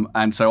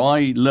 And so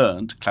I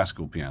learned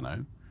classical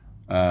piano,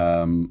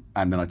 and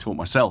then I taught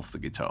myself the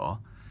guitar.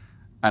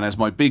 And as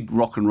my big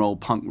rock and roll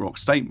punk rock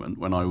statement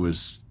when I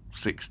was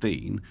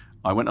 16,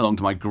 I went along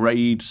to my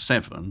grade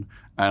 7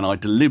 and I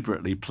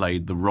deliberately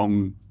played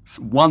one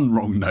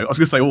wrong note. I was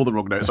going to say all the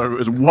wrong notes. So it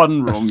was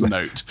one wrong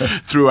note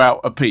throughout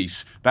a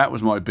piece. That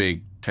was my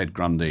big Ted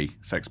Grundy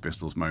Sex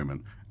Pistols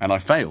moment. And I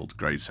failed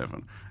grade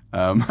 7.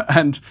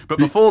 But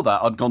before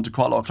that, I'd gone to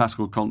quite a lot of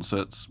classical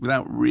concerts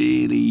without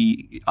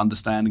really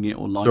understanding it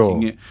or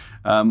liking it.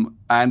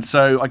 And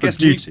so I guess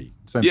duty.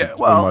 It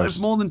was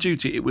more than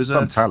duty. It was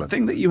a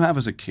thing that you have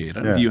as a kid. I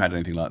don't know if you had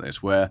anything like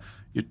this, where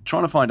you're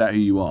trying to find out who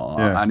you are.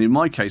 Yeah. And in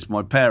my case,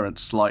 my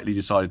parents slightly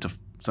decided to,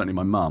 certainly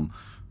my mum,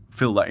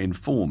 fill that in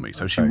for me.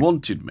 So she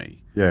wanted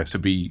me to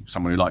be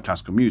someone who liked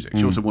classical music.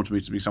 She also wanted me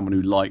to be someone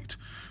who liked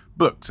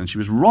books, and she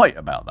was right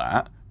about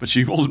that, but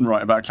she wasn't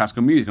right about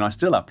classical music, and I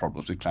still have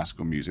problems with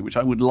classical music, which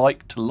I would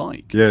like to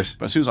like. Yes.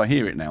 But as soon as I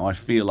hear it now, I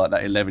feel like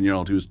that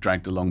 11-year-old who was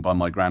dragged along by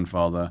my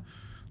grandfather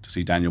to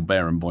see Daniel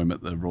Barenboim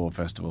at the Royal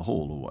Festival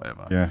Hall or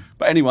whatever. Yeah.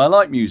 But anyway, I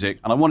like music,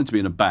 and I wanted to be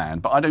in a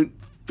band, but I don't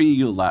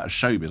feel that as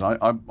showbiz.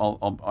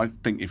 I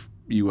think if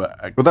you were...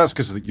 Well, that's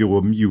because you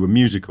were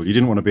musical. You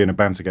didn't want to be in a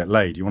band to get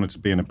laid. You wanted to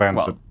be in a band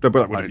to...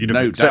 You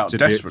no doubt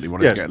desperately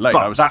wanted to get laid.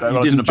 But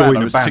you didn't join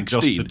a band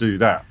just to do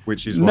that,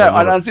 which is...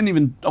 I wasn't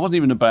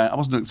even a band. I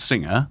wasn't a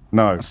singer.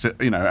 No.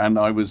 And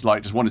I was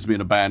like, just wanted to be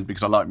in a band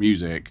because I like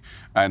music,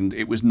 and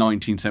it was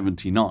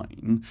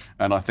 1979,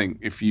 and I think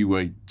if you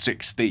were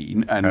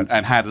 16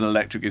 and had an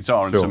electric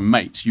guitar and some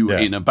mates, you were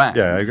in a band.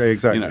 Yeah,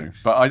 exactly.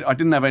 But I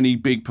didn't have any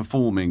big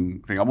performing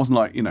thing. I wasn't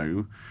like,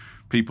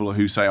 people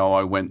who say,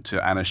 I went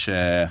to Anna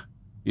Scher,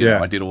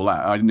 I did all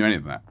that. I didn't do any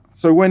of that.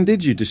 So when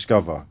did you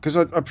discover? Because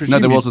I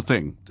presume... No, there was a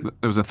thing.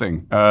 There was a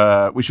thing,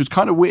 which was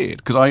kind of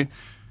weird, because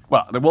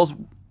there was...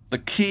 The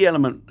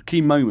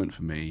key moment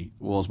for me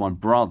was my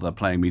brother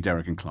playing me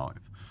Derek and Clive.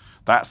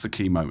 That's the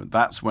key moment.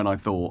 That's when I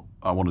thought,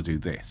 I want to do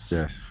this.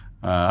 Yes.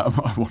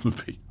 I want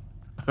to be...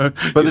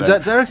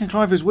 But Derek and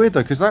Clive is weird,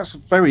 though, because that's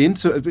very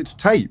it's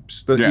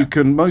tapes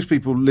that most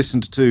people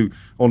listen to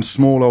on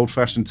small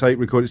old-fashioned tape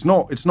record. It's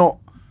not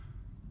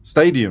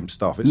stadium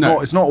stuff. It's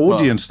not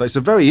audience stuff. It's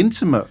a very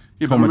intimate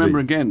comedy. But remember,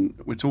 again,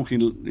 we're talking,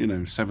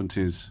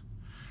 70s.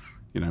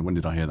 When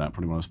did I hear that?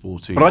 Probably when I was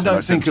 14. But I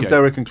don't think of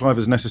Derek and Clive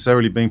as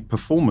necessarily being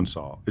performance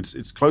art.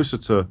 It's closer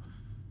to...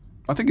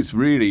 I think it's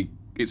very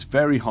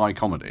high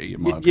comedy,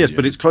 in my opinion. Yes,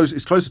 but it's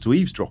closer to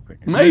eavesdropping.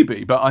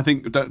 Maybe, but I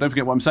think, don't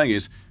forget what I'm saying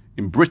is,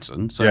 in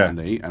Britain,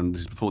 certainly, and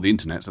this is before the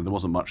internet, so there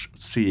wasn't much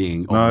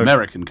seeing of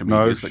American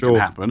comedians that could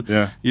happen.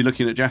 Yeah. You're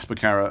looking at Jasper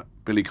Carrott,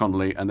 Billy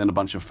Connolly, and then a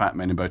bunch of fat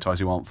men in bow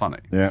ties who aren't funny.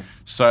 Yeah.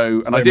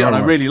 So, and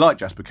I really liked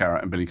Jasper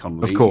Carrott and Billy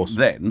Connolly, of course,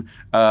 then,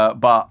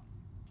 but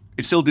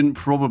it still didn't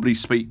probably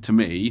speak to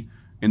me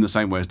in the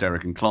same way as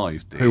Derek and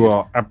Clive did. Who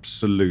are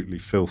absolutely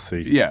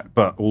filthy,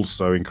 but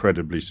also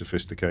incredibly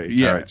sophisticated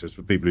characters,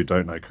 for people who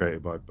don't know,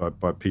 created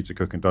by Peter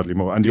Cook and Dudley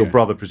Moore. And your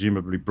brother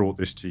presumably brought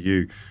this to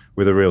you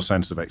with a real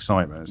sense of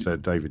excitement and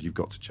said, David, you've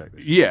got to check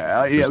this. He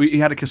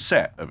had a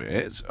cassette of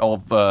it,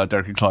 of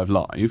Derek and Clive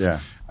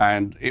live,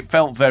 and it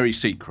felt very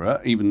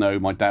secret, even though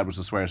my dad was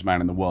the swearest man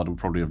in the world and would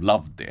probably have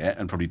loved it,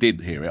 and probably did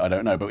hear it, I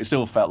don't know, but it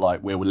still felt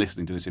like we were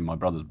listening to this in my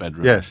brother's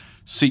bedroom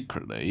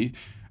secretly.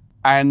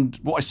 And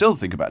what I still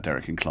think about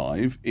Derek and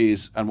Clive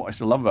is, and what I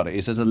still love about it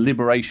is, there's a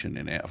liberation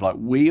in it of like,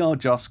 we are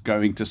just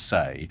going to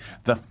say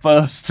the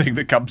first thing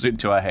that comes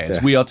into our heads.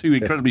 We are two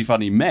incredibly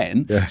funny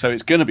men, so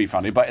it's going to be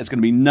funny, but it's going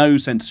to be no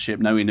censorship,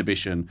 no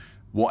inhibition,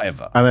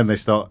 whatever. And then they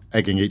start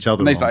egging each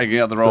other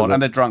on. And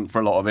they're drunk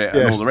for a lot of it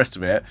and all the rest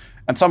of it.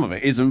 And some of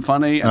it isn't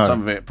funny, and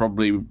some of it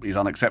probably is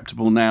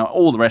unacceptable now,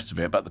 all the rest of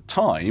it. But at the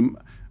time,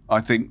 I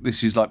think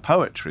this is like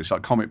poetry. It's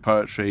like comic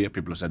poetry.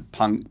 People have said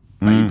punk,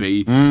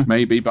 maybe.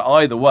 But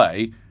either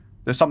way,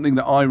 there's something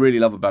that I really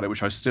love about it,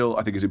 which I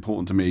think is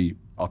important to me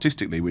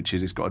artistically, which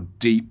is it's got a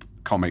deep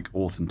comic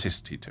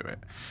authenticity to it.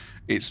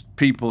 It's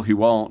people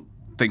who aren't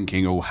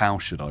thinking, how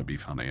should I be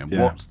funny? And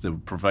what's the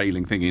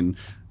prevailing thing in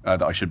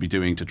that I should be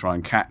doing to try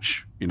and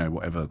catch,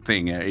 whatever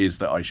thing it is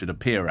that I should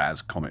appear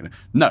as comic.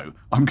 No,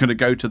 I'm going to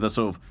go to the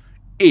sort of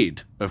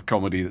id of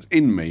comedy that's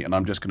in me, and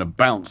I'm just going to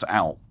bounce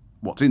out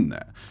what's in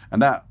there.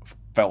 And that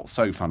felt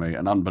so funny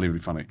and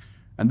unbelievably funny.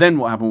 And then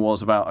what happened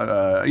was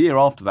about a year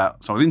after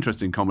that, so I was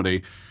interested in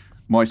comedy,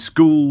 my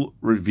school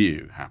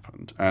review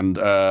happened. And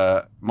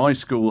my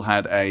school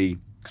had a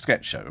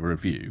sketch show, a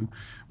review,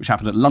 which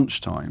happened at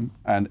lunchtime.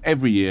 And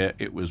every year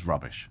it was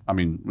rubbish. I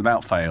mean,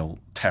 without fail,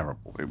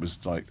 terrible. It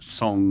was like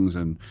songs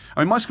and...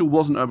 my school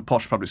wasn't a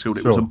posh public school.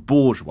 It was a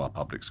bourgeois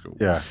public school,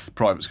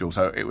 private school.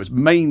 So it was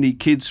mainly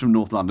kids from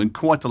North London,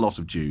 quite a lot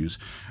of Jews.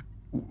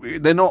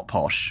 They're not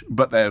posh,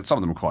 but some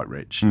of them are quite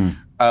rich.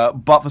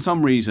 But for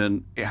some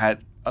reason, it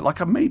had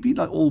maybe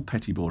all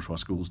petty bourgeois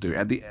schools do,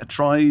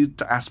 tried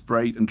to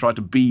aspirate and try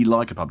to be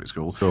like a public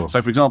school. Sure.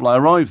 So, for example, I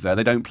arrived there,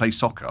 they don't play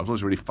soccer. I was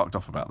always really fucked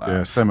off about that.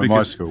 Yeah, same at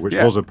my school, which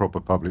was a proper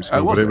public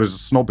school, but it was a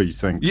snobby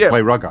thing to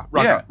play rugger.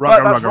 But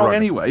that's wrong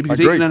anyway,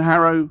 because Eton and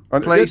Harrow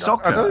play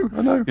soccer.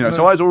 I know.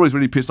 So I was always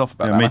really pissed off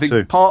about that. Me I think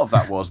too. part of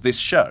that was this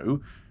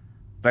show.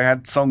 They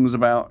had songs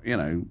about, I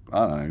don't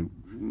know,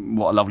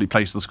 what a lovely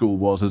place the school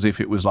was, as if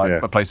it was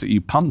like a place that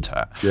you punt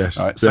at. Yes.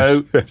 Right?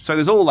 So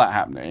there's all that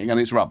happening, and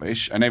it's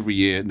rubbish, and every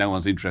year no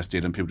one's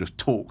interested, and people just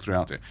talk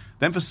throughout it.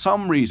 Then for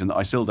some reason that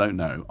I still don't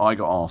know, I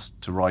got asked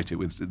to write it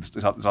with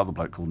this other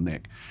bloke called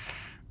Nick.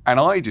 And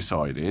I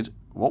decided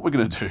what we're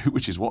going to do,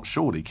 which is what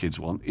surely kids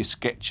want, is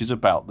sketches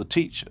about the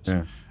teachers.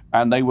 Yeah.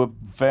 And they were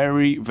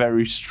very,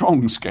 very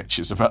strong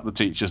sketches about the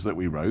teachers that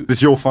we wrote. This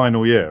is your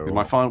final year?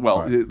 My final.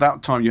 Well, right.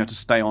 That time you had to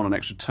stay on an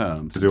extra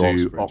term to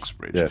do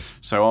Oxbridge. Yes.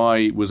 So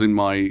I was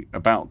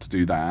about to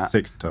do that.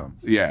 6th term.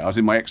 Yeah, I was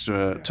in my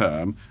extra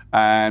term,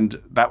 and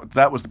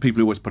that was the people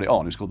who always put it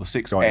on. It's called the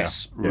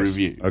 6S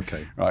Review.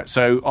 Okay. Right.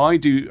 So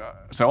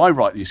I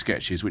write these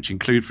sketches, which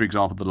include, for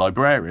example, the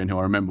librarian, who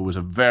I remember was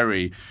a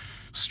very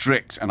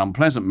strict and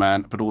unpleasant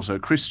man, but also a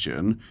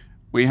Christian.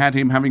 We had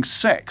him having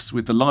sex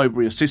with the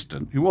library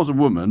assistant, who was a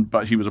woman,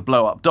 but she was a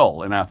blow-up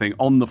doll in our thing,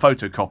 on the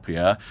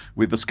photocopier,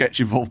 with the sketch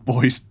involved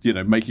boys,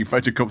 making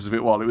photocopies of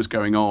it while it was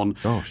going on.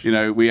 Gosh.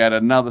 We had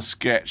another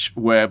sketch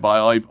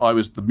whereby I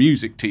was the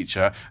music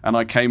teacher, and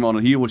I came on,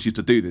 and he always used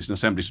to do this in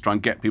assemblies to try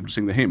and get people to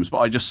sing the hymns, but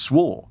I just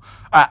swore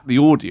at the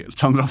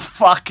audience, I'm going to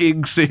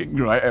fucking sing,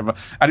 right, ever.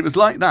 And it was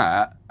like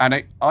that,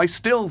 and I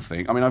still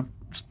think,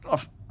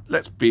 I've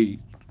let's be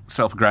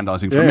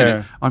self-aggrandising for a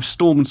minute. I've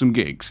stormed some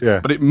gigs,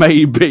 but it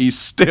may be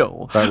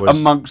still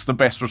amongst the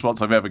best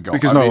response I've ever got.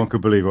 Because no one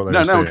could believe what they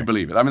were saying. No one could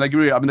believe it.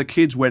 The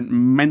kids went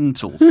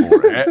mental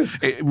for it.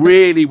 It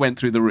really went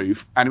through the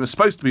roof, and it was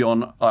supposed to be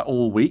on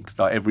all week,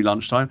 like every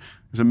lunchtime.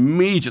 It was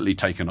immediately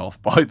taken off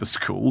by the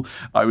school.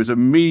 I was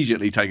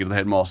immediately taken to the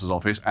headmaster's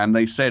office, and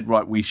they said,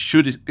 right, we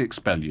should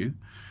expel you,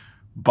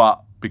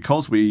 but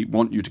because we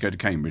want you to go to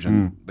Cambridge,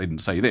 and they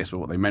didn't say this, but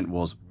what they meant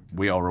was,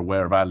 we are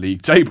aware of our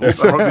league tables.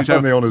 We're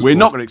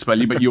not going to expel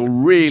you, but you're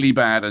really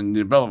bad, and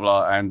blah, blah,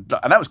 blah. And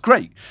that was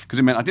great, because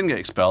it meant I didn't get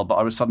expelled, but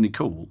I was suddenly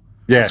cool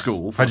at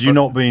school. Had you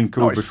not been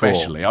cool before?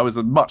 Especially. I was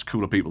much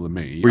cooler people than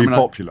me. Were you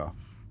popular?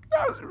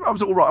 I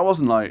was all right. I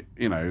wasn't like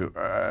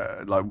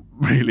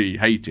really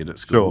hated at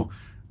school. Sure.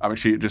 I'm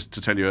actually, just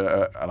to tell you,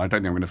 and I don't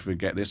think I'm going to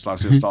forget this, I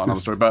was going to start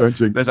another story,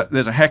 but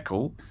there's a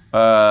heckle,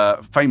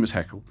 famous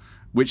heckle,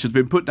 which has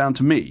been put down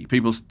to me.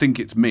 People think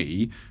it's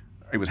me.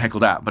 It was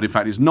heckled at, but in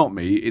fact it's not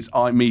me. It's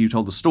me who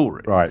told the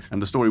story. Right. And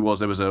the story was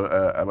there was an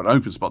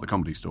open spot at the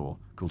Comedy Store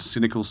called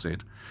Cynical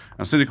Sid.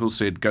 And Cynical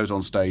Sid goes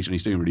on stage and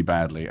he's doing really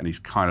badly, and he's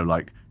kind of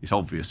like, it's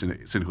obvious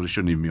Cynical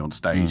shouldn't even be on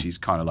stage. He's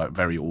kind of like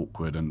very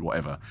awkward and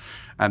whatever.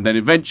 And then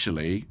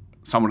eventually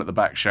someone at the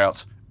back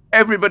shouts,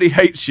 "Everybody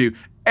hates you.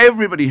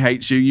 Everybody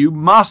hates you. You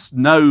must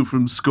know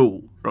from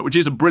school," right? Which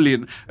is a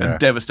brilliant and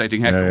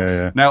devastating heckle.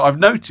 Yeah. Now, I've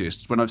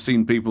noticed when I've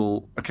seen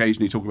people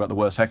occasionally talk about the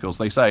worst heckles,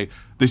 they say,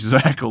 this is a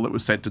heckle that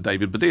was said to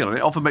David Baddiel. And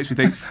it often makes me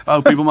think,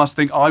 oh, people must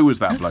think I was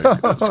that bloke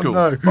at school.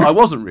 No. But I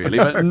wasn't really,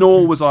 but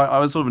nor was I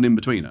was sort of an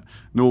in-betweener.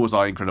 Nor was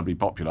I incredibly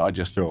popular. I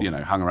just,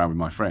 hung around with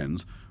my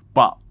friends.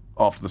 But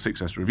after the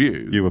 6S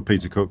Review... You were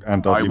Peter Cook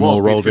and Dudley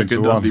Moore rolled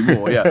into one.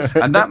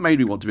 And that made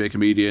me want to be a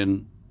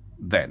comedian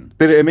then.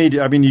 Did it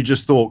immediately? You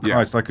just thought,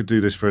 Christ, I could do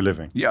this for a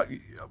living. Yeah,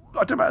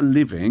 I don't know about a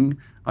living.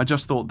 I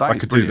just thought that I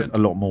could brilliant. do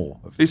a lot more.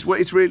 It's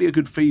really a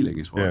good feeling,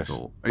 is what I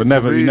thought. But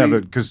you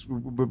never, because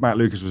Matt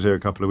Lucas was here a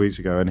couple of weeks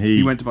ago, and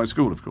he went to my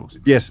school, of course.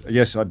 Yes,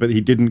 but he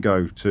didn't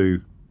go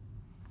to.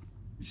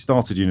 He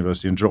started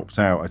university and dropped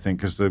out, I think,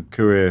 because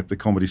the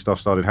comedy stuff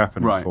started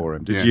happening for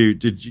him.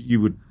 You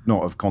would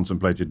not have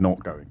contemplated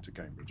not going to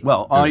Cambridge?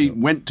 Well, I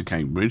went to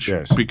Cambridge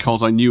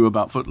because I knew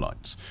about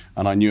Footlights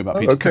and I knew about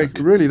Peter Cook.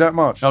 Really, that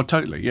much? Oh,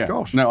 totally, yeah.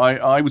 Gosh. No,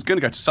 I was going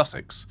to go to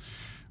Sussex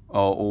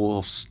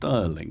or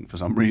Stirling for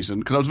some reason,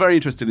 because I was very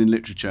interested in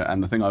literature,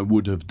 and the thing I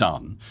would have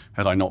done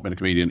had I not been a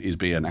comedian is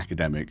be an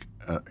academic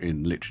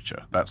in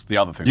literature. That's the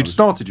other thing. You'd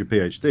started your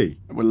PhD?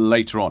 Well,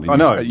 later on at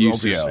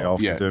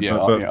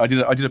UCL. I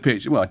did a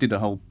PhD. Well,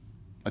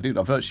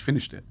 I virtually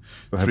finished it.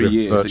 3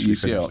 years at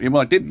UCL. Yeah,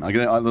 well, I didn't.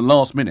 At the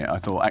last minute, I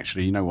thought,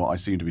 actually, you know what? I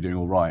seem to be doing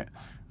all right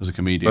as a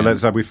comedian. But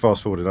let's say we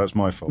fast forwarded. That's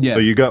my fault. Yeah. So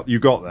you got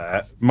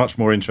there, much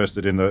more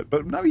interested in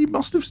but no, you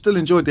must have still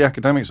enjoyed the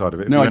academic side of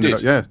it. No, I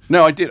did.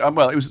 No, I did.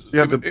 Well, it was. You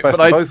had the best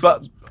of both.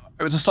 But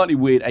it was a slightly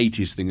weird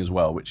 80s thing as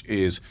well, which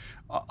is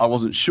I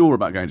wasn't sure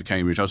about going to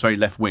Cambridge. I was very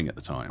left wing at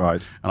the time,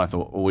 right? And I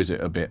thought, is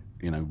it a bit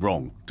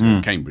wrong to go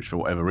to Cambridge for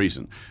whatever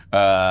reason?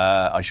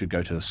 I should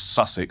go to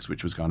Sussex,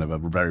 which was kind of a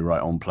very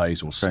right on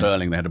place, or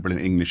Stirling. They had a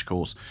brilliant English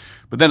course,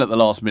 but then at the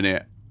last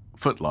minute,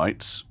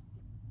 Footlights.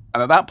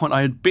 And at that point,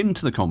 I had been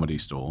to the Comedy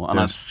Store and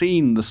I'd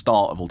seen the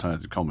start of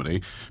alternative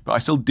comedy, but I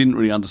still didn't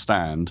really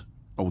understand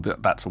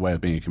that's a way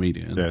of being a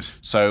comedian. Yes.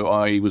 So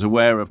I was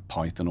aware of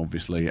Python,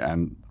 obviously,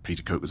 and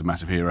Peter Cook was a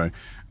massive hero.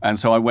 And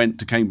so I went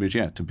to Cambridge,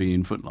 to be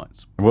in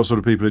Footlights. And what sort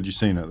of people had you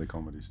seen at the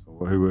Comedy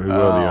Store? Who were the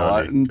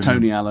early?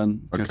 Tony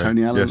Allen. Okay.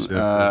 Tony Allen. Yes,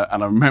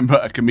 And I remember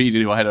a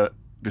comedian who I had a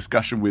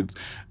discussion with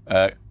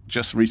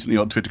just recently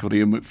on Twitter called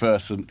Ian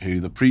McPherson, who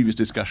the previous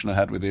discussion I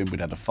had with him, we'd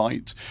had a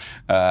fight,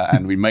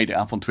 and we made it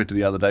up on Twitter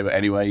the other day. But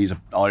anyway, he's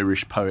an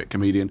Irish poet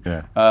comedian.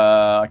 Yeah.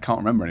 I can't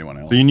remember anyone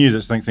else. So you knew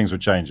that things were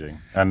changing,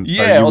 and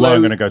so you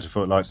weren't going to go to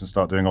Footlights and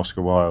start doing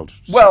Oscar Wilde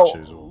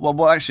sketches.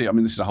 Well, actually, I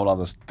mean, this is a whole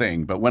other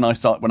thing. But when I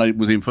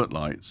was in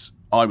Footlights,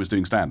 I was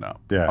doing stand-up.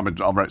 Yeah. I mean,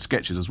 I wrote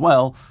sketches as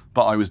well,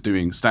 but I was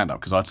doing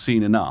stand-up because I'd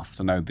seen enough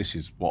to know this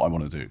is what I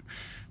want to do,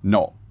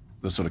 not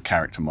the sort of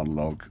character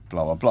monologue,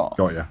 blah, blah, blah.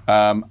 Got you.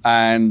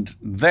 And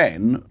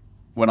then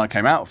when I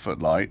came out of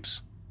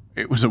Footlights,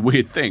 it was a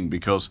weird thing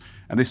because,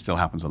 and this still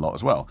happens a lot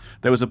as well,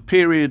 there was a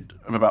period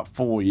of about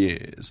 4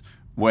 years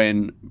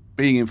when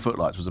being in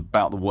Footlights was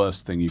about the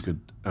worst thing you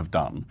could have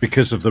done.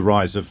 Because of the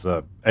rise of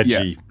the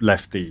edgy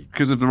lefty.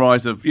 Because of the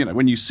rise of,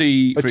 when you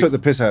see... They took the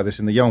piss out of this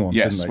in the Young Ones,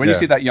 didn't they? When you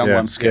see that Young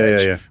Ones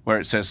sketch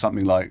where it says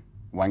something like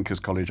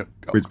Wankers College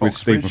with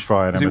Stephen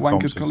Fry and Emma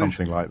Thompson, College?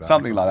 something like that.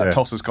 Something like that.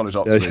 Tossers College,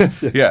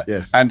 Oxford.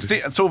 Yes. And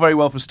it's all very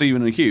well for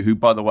Stephen and Hugh, who,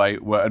 by the way,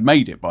 had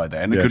made it by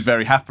then and could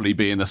very happily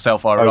be in a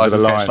self-ironising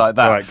sketch like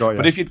that. Right, got you.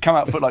 But if you'd come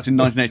out Footlights in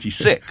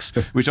 1986,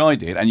 which I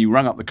did, and you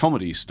rung up the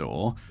Comedy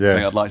Store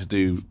saying, I'd like to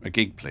do a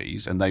gig,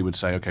 please, and they would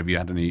say, okay, have you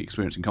had any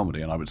experience in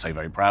comedy? And I would say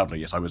very proudly,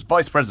 yes, I was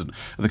vice president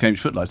of the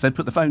Cambridge Footlights. They'd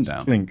put the phone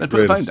down. They'd put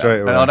the phone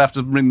down. And I'd have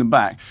to ring them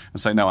back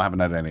and say, no, I haven't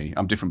had any.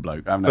 I'm a different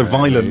bloke. So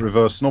violent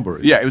reverse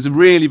snobbery. Yeah, it was a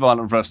really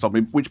violent reverse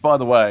snobbery, which, by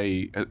the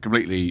way,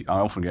 completely, I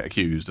often get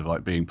accused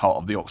of being part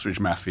of the Oxbridge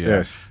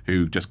Mafia,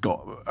 who just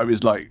it was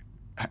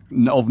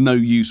of no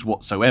use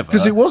whatsoever.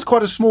 Because it was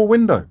quite a small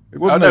window. It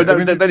wasn't.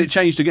 Then it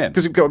changed again.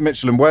 Because it got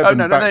Mitchell and Webb.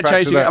 Then it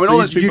changed again. I mean, so all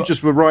those people, you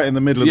just were right in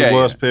the middle of the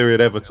worst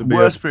period ever to be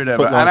worst period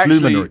ever. And actually,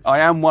 luminary. I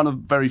am one of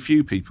very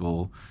few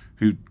people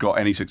who got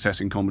any success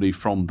in comedy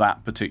from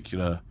that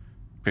particular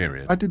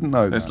period. I didn't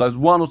know that. There's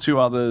one or two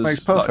others.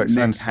 Makes perfect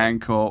sense. Nick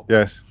Hancock.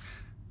 Yes.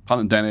 Punt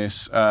and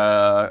Dennis,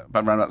 about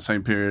around that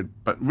same period,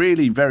 but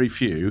really very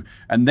few.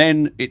 And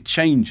then it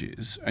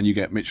changes, and you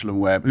get Mitchell and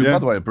Webb, who, by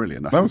the way, are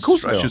brilliant. Of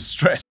course they are. Just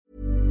stress.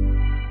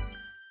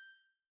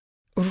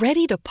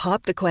 Ready to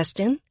pop the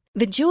question?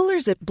 The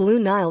jewelers at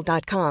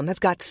BlueNile.com have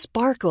got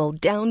sparkle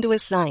down to a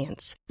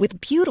science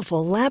with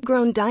beautiful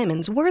lab-grown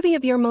diamonds worthy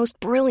of your most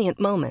brilliant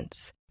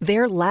moments.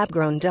 Their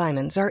lab-grown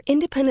diamonds are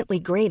independently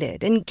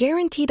graded and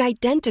guaranteed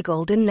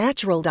identical to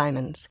natural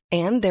diamonds,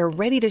 and they're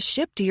ready to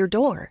ship to your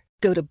door.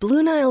 Go to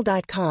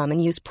BlueNile.com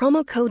and use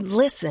promo code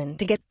LISTEN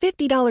to get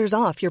 $50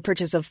 off your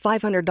purchase of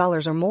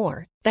 $500 or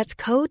more. That's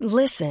code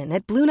LISTEN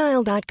at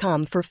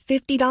BlueNile.com for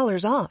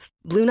 $50 off.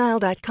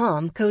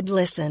 BlueNile.com, code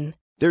LISTEN.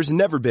 There's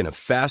never been a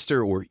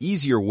faster or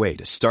easier way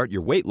to start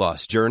your weight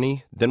loss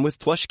journey than with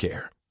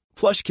PlushCare.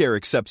 PlushCare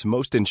accepts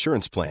most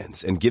insurance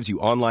plans and gives you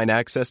online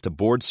access to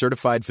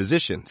board-certified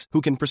physicians who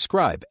can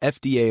prescribe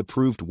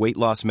FDA-approved weight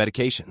loss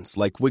medications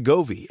like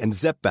Wegovy and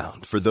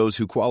Zepbound for those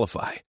who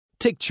qualify.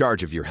 Take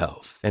charge of your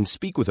health and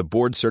speak with a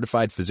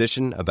board-certified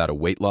physician about a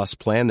weight loss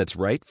plan that's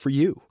right for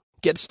you.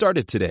 Get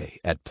started today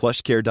at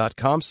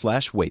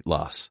plushcare.com/weight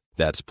loss.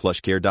 That's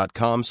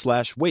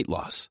plushcare.com/weight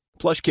loss.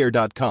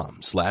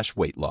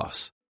 plushcare.com/weight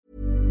loss.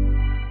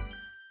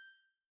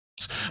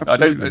 I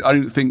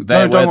don't think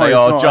they're where they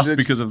are just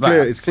because of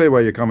that. It's clear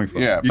where you're coming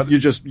from. Yeah, you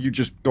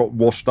just got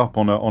washed up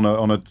on a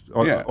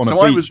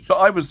beach.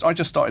 I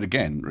just started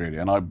again, really,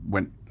 and I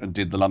went and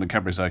did the London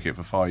Cabaret Circuit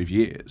for 5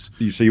 years.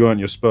 So you earned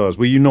your spurs.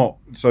 Were you not?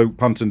 So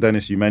Punt and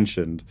Dennis, you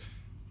mentioned,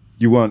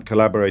 you weren't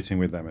collaborating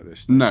with them at this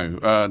stage? No.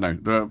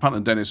 The Punt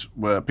and Dennis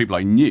were people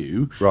I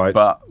knew, right?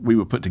 But we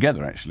were put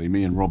together, actually.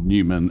 Me and Rob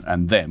Newman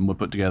and them were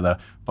put together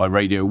by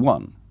Radio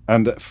 1.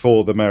 And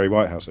for the Mary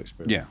Whitehouse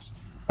experience? Yeah.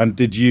 And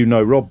did you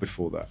know Rob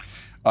before that?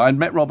 I'd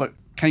met Rob at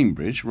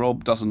Cambridge.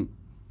 Rob doesn't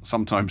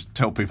sometimes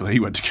tell people that he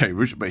went to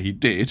Cambridge, but he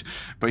did.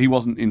 But he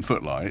wasn't in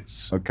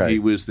Footlights. Okay. He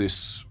was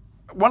this...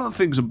 One of the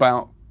things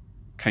about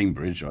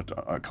Cambridge,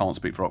 I can't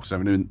speak for Oxford,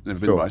 I've never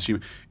been, but I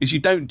assume, is you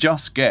don't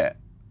just get,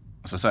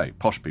 as I say,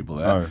 posh people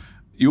there. No.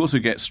 You also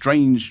get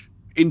strange,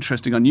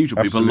 interesting,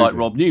 unusual people like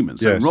Rob Newman.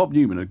 So Rob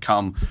Newman had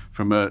come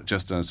from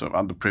just a sort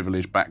of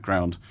underprivileged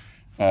background,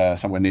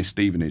 somewhere near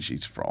Stevenage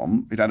he's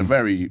from. He'd had a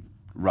very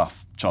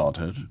rough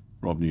childhood,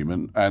 Rob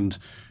Newman, and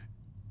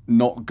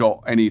not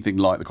got anything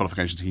like the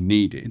qualifications he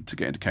needed to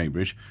get into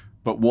Cambridge,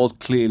 but was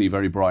clearly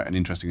very bright and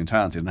interesting and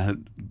talented, and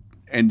had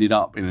ended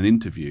up in an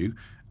interview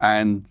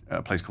and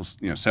a place called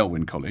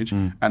Selwyn College,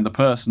 and the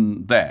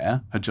person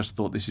there had just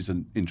thought this is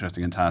an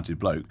interesting and talented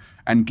bloke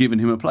and given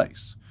him a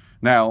place.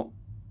 Now,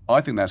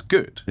 I think that's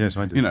good. Yes,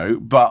 I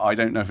do. But I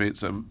don't know if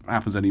it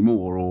happens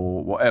anymore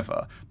or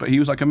whatever. But he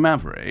was like a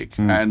maverick,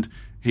 and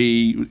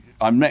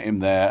I met him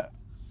there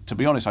to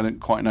be honest, I don't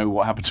quite know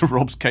what happened to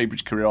Rob's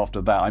Cambridge career after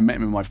that. I met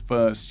him in my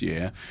first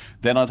year.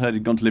 Then I'd heard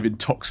he'd gone to live in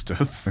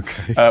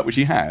Toxteth, which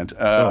he had.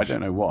 I don't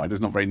know why. It's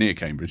not very near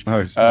Cambridge. No,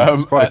 it's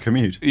quite a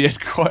commute. Yes,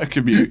 quite a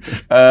commute.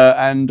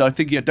 And I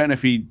think, I don't know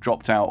if he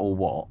dropped out or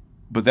what,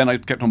 but then I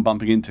kept on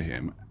bumping into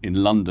him in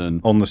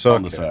London. On the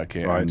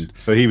circuit. Right.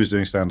 So he was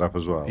doing stand-up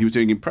as well. He was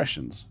doing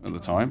impressions at the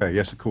time. Okay,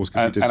 yes, of course,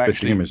 because he did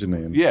Spitting Image,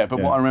 didn't he?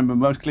 What I remember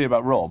most clear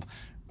about Rob,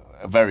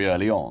 very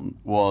early on,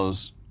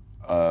 was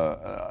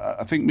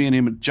I think me and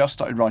him had just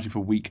started writing for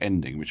Week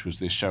Ending, which was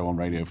this show on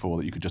Radio 4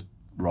 that you could just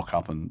rock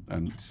up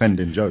and send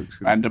in jokes.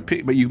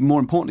 But more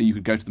importantly, you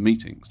could go to the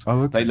meetings.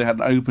 Oh, okay. They had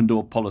an open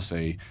door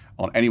policy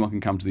on anyone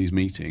can come to these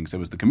meetings. There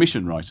was the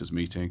commission writers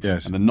meeting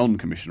and the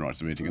non-commission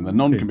writers meeting. And the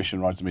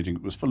non-commission writers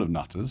meeting was full of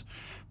nutters.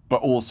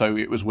 But also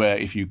it was where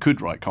if you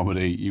could write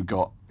comedy, you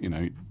got,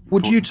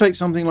 Would you take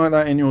something like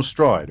that in your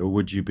stride, or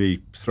would you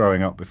be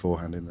throwing up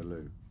beforehand in the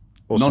loo?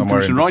 Or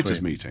non-commission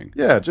writers meeting?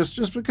 Yeah,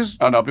 just because...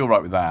 Oh, no, I'll be all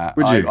right with that.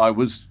 Would you? I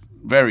was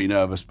very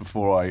nervous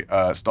before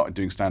I started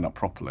doing stand-up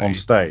properly. On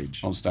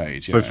stage? On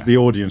stage, So if the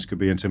audience could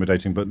be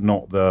intimidating, but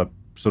not the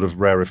sort of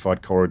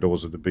rarefied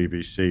corridors of the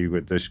BBC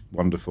with this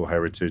wonderful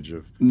heritage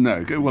of...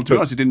 No, well, to be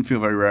honest, it didn't feel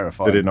very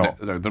rarefied. Did it not?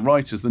 The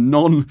writers, the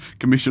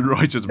non-commissioned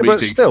writers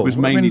meeting was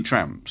mainly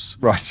tramps.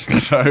 Right.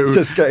 So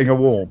just getting a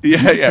warm.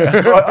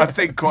 Yeah. I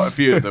think quite a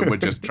few of them were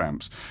just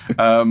tramps.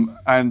 But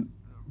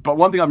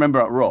one thing I remember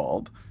about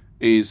Rob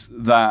is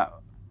that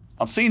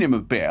I've seen him a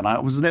bit, and I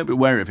was a little bit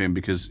wary of him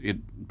because he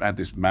had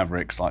this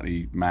maverick,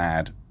 slightly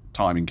mad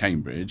time in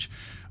Cambridge.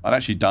 I'd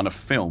actually done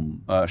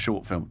a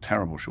short film,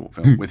 terrible short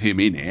film, with him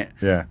in it,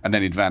 and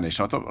then he'd vanished.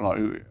 So I thought,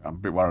 I'm a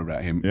bit worried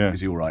about him. Yeah. Is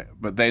he all right?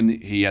 But then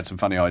he had some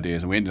funny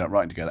ideas, and we ended up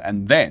writing together.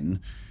 And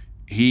then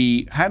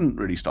he hadn't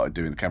really started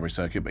doing the cabaret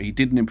circuit, but he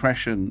did an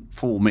impression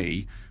for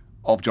me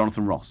of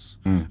Jonathan Ross.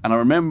 And I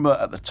remember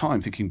at the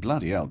time thinking,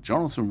 bloody hell,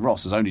 Jonathan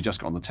Ross has only just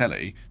got on the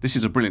telly. This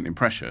is a brilliant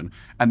impression.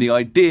 And the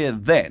idea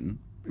then,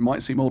 it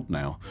might seem odd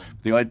now,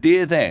 the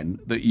idea then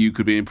that you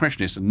could be an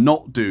impressionist and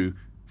not do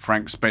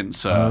Frank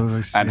Spencer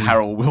and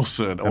Harold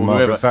Wilson or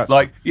whoever.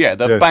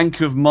 The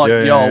Bank of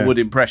Yarwood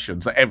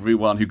impressions that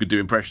everyone who could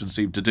do impressions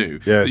seemed to do.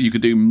 That you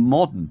could do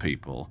modern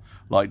people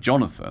like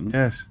Jonathan.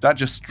 That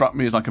just struck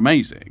me as like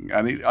amazing.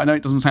 And I know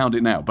it doesn't sound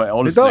it now, but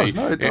honestly,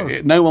 it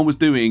does. No one was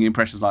doing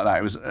impressions like that.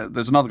 It was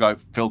there's another guy,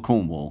 Phil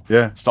Cornwall,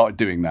 started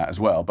doing that as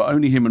well. But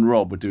only him and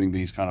Rob were doing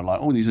these kind of like,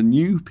 these are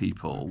new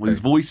people with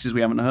voices we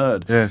haven't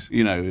heard,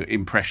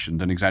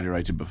 impressioned and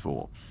exaggerated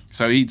before.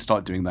 So he'd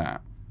start doing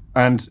that.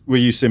 And were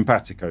you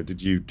simpatico?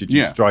 Did you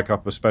strike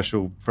up a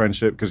special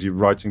friendship because you're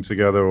writing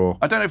together, or?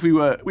 I don't know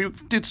if we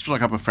did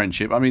strike up a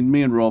friendship. I mean,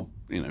 me and Rob,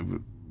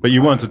 But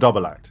you weren't a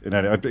double act,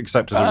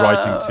 except as a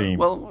writing team.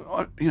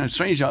 Well,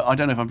 strangely, I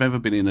don't know if I've ever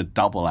been in a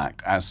double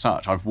act as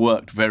such. I've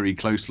worked very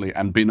closely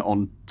and been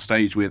on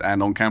stage with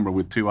and on camera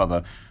with two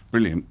other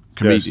brilliant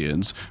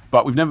comedians,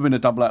 but we've never been a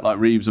double act like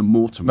Reeves and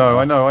Mortimer. No,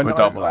 I know.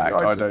 Double act,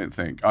 I don't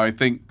think. I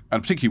think,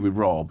 and particularly with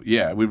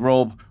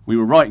Rob, we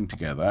were writing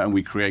together and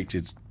we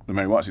created the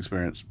Mary White's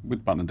Experience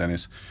with Button and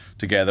Dennis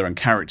together and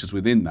characters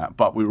within that,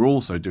 but we were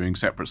also doing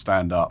separate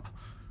stand-up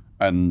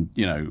and,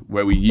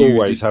 where we used...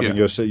 Always having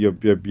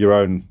your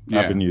own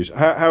avenues.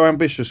 How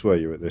ambitious were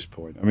you at this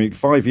point? I mean,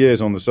 5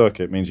 years on the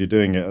circuit means you're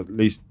doing it at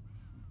least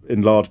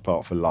in large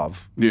part for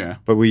love. Yeah.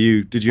 But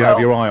did you have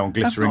your eye on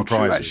glittering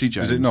prizes? True, actually,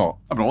 James. Is it not?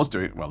 I mean, I was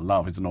doing it. Well,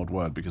 love is an odd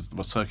word because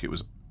the circuit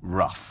was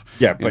rough.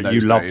 Yeah, but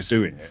you loved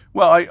doing it.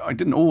 Well, I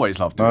didn't always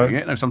love doing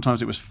it. No,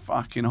 sometimes it was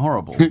fucking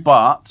horrible.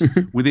 But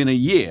within a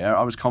year,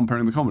 I was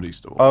comparing the Comedy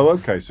Store. Oh,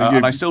 okay. So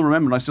and I still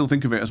remember, and I still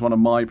think of it as one of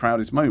my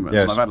proudest moments.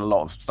 Yes. And I've had a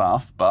lot of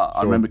stuff, but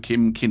I remember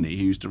Kim Kinney,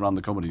 who used to run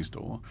the Comedy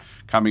Store,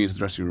 coming into the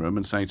dressing room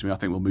and saying to me, I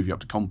think we'll move you up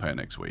to compare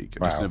next week,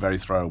 just in a very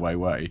throwaway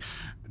way.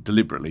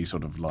 Deliberately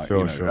sort of like,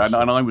 and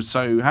I was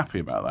so happy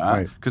about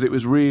that because it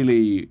was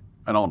really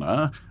an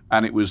honour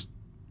and it was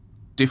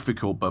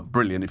difficult but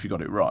brilliant if you got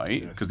it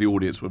right because the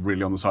audience were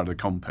really on the side of the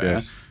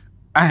compare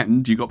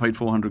and you got paid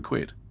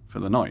 £400 for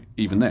the night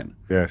even then.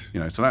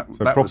 So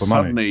that was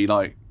suddenly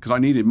like, because I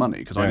needed money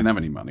because I didn't have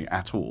any money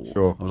at all.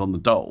 I was on the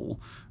dole.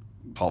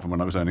 Apart from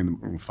when I was earning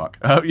them, some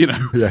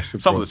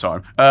of the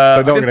time.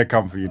 They're not going to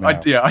come for you now.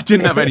 I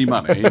didn't have any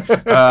money,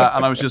 and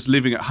I was just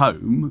living at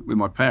home with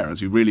my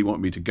parents who really wanted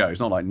me to go. It's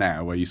not like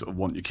now where you sort of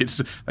want your kids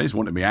to, they just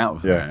wanted me out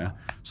of there.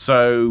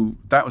 So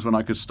that was when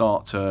I could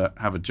start to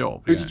have a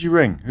job. Who did you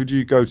ring? Who did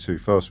you go to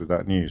first with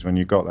that news, when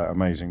you got that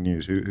amazing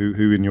news?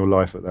 Who in your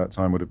life at that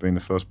time would have been the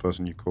first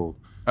person you called?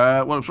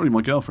 Well, it was probably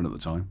my girlfriend at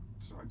the time.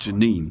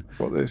 Janine.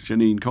 What this?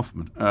 Janine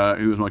Kaufman,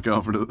 who was my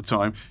girlfriend at the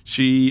time.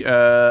 She,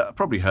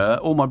 probably her,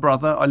 or my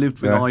brother. I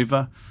lived with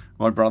Ivor,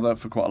 my brother,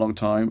 for quite a long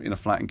time in a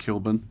flat in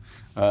Kilburn.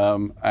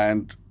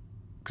 And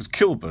because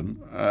Kilburn,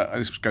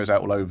 this goes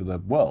out all over the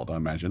world, I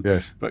imagine.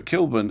 Yes. But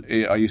Kilburn,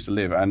 I used to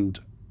live, and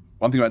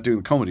one thing about doing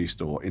the Comedy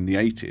Store in the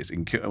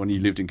 80s, when you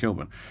lived in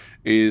Kilburn,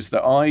 is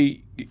that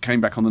I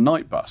came back on the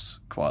night bus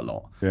quite a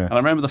lot. Yeah. And I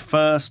remember the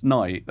first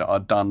night that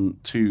I'd done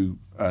 2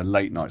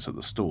 late nights at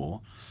the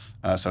store,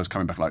 so I was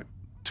coming back like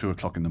 2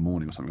 o'clock in the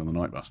morning or something on the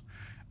night bus.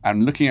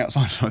 And looking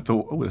outside, I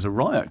thought, oh, there's a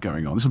riot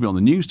going on. This will be on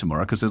the news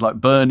tomorrow because there's like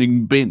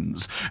burning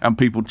bins and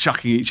people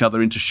chucking each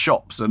other into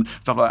shops and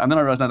stuff like that. And then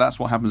I realised, no, that's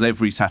what happens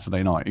every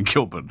Saturday night in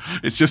Kilburn.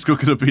 It's just going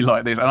to be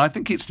like this. And I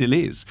think it still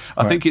is.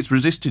 I think it's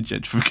resisted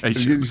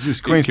gentrification. It's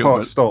just Queen's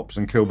Park stops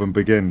and Kilburn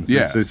begins.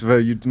 Yeah. It's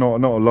very, not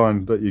a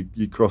line that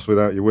you cross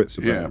without your wits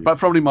about you. But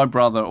probably my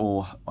brother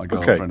or my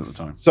girlfriend at the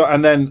time. So,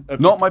 and then...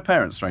 Not my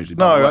parents, strangely.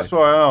 No, that's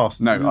why I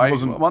asked. No,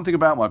 one thing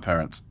about my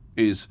parents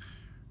is...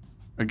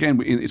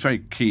 Again, it's a very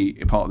key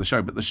part of the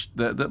show,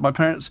 but my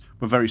parents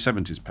were very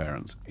 70s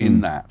parents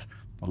in that,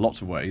 in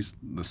lots of ways,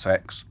 the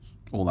sex,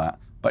 all that,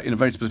 but in a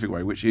very specific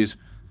way, which is,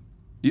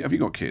 have you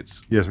got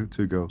kids? Yes,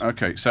 2 girls.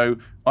 Okay, so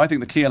I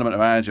think the key element of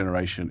our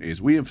generation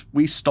is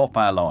we stop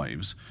our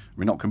lives. I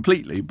mean, not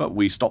completely, but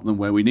we stop them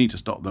where we need to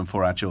stop them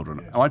for our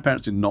children. Yes. My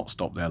parents did not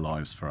stop their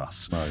lives for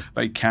us. No.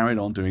 They carried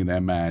on doing their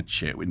mad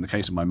shit. In the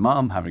case of my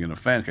mum, having an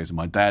affair. In the case of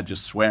my dad,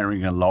 just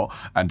swearing a lot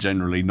and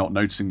generally not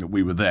noticing that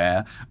we were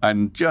there,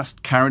 and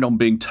just carried on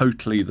being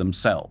totally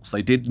themselves.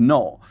 They did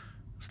not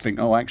think,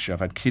 oh, actually, I've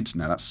had kids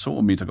now. That sort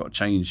of means I've got to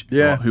change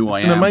who I am.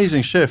 It's an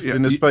amazing shift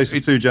in the space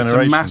of 2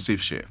 generations. It's a massive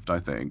shift, I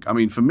think. I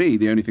mean, for me,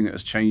 the only thing that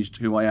has changed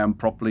who I am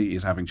properly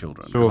is having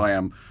children. Because I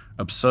am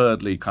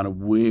absurdly, kind of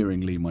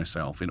wearingly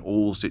myself in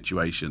all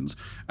situations.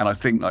 And I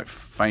think, like,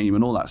 fame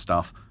and all that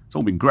stuff, it's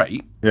all been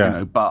great,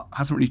 but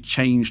hasn't really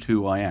changed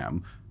who I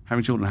am.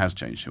 Having children has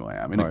changed who I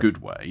am in a good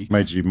way.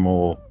 Made me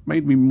more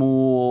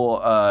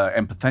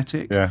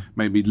empathetic.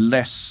 Made me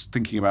less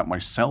thinking about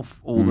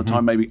myself all the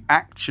time. Maybe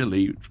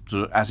actually,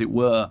 sort of, as it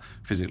were,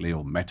 physically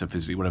or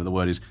metaphysically, whatever the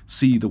word is,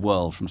 see the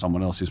world from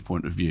someone else's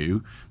point of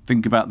view.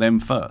 Think about them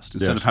first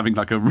instead of having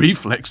like a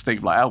reflex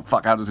thing like, oh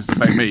fuck, how does this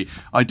affect me?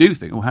 I do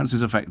think, well, how does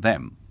this affect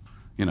them?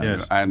 You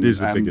know,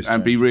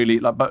 and be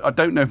really like. But I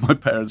don't know if my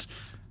parents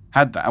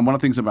had that. And one of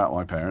the things about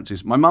my parents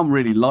is my mum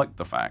really liked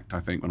the fact,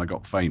 I think, when I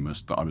got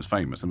famous, that I was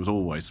famous and was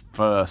always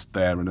first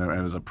there and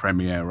there was a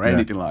premiere or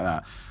anything like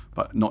that.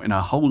 But not in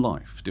her whole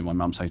life did my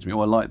mum say to me,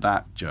 oh, I like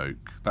that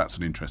joke. That's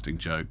an interesting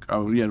joke.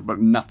 Oh, yeah, but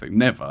nothing,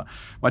 never.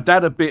 My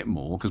dad a bit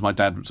more, because my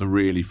dad was a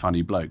really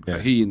funny bloke,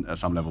 but he, at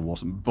some level,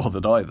 wasn't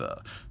bothered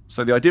either.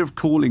 So the idea of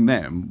calling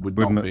them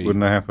wouldn't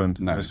have happened.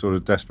 No. They're sort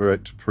of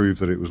desperate to prove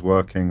that it was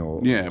working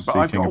or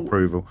seeking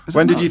approval.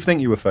 When did you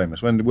think you were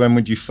famous? When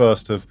would you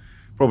first have...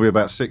 Probably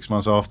about 6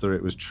 months after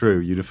it was true,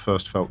 you'd have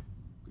first felt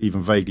even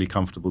vaguely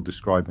comfortable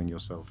describing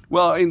yourself.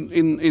 Well,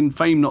 in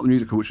Fame Not the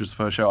Musical, which was the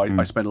first show,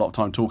 I spent a lot of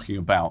time talking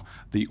about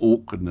the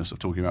awkwardness of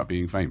talking about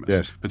being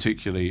famous,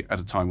 particularly at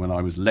a time when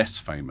I was less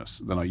famous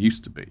than I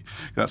used to be.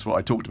 That's what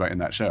I talked about in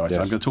that show. I said,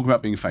 I'm going to talk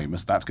about being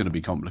famous, that's going to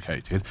be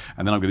complicated,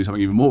 and then I'm going to do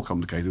something even more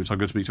complicated, which I'm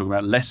going to be talking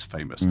about less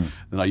famous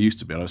than I used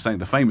to be. And I was saying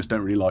the famous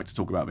don't really like to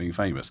talk about being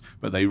famous,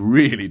 but they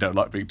really don't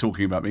like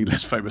talking about being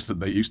less famous than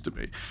they used to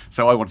be.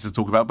 So I wanted to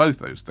talk about both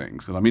those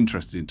things, because I'm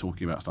interested in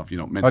talking about stuff you're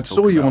not meant to talk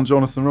about. I saw you on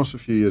Jonathan Ross a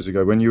few years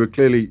ago when you were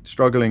clearly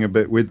struggling a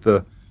bit with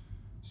the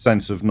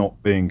sense of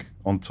not being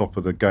on top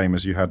of the game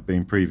as you had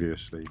been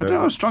previously. I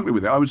was struggling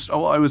with it.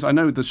 I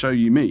know the show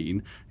you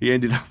mean. He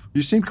ended up...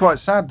 You seemed quite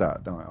sad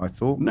that night, I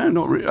thought. No,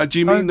 not really. Do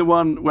you mean the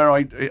one where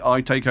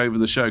I take over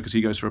the show because he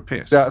goes for a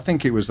piss? Yeah, I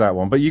think it was that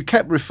one. But you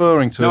kept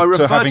referring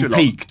to having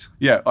peaked.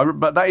 Yeah,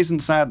 but that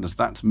isn't sadness.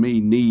 That's me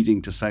needing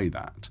to say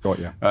that. Got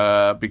you.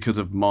 Because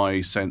of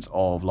my sense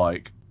of,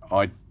 like,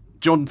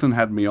 Jonathan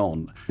had me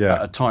on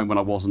at a time when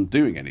I wasn't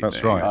doing anything.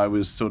 That's right. I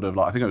was sort of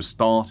like, I think I was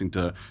starting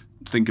to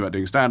think about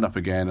doing stand-up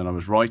again, and I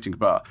was writing,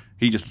 but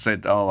he just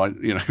said, I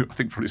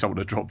think probably someone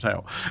had dropped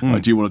out.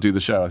 Do you want to do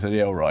the show? I said,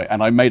 yeah, all right.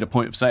 And I made a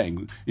point of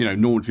saying,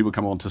 normally people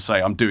come on to say,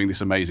 I'm doing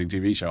this amazing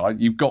TV show.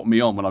 You got me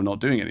on when I'm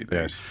not doing anything.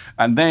 Yes.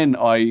 And then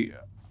I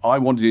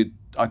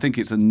think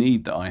it's a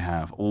need that I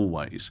have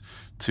always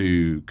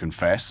to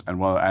confess,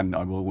 and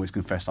I will always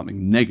confess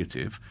something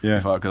negative,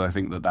 because I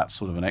think that's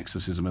sort of an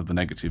exorcism of the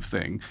negative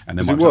thing, and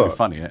then might something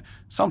funny.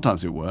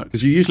 Sometimes it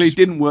works. Because it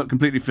didn't work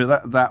completely for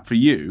that for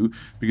you,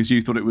 because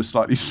you thought it was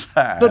slightly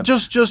sad. No,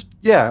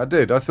 I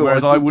did. I thought.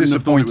 Whereas I wouldn't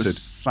have thought it was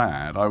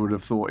sad. I would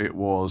have thought it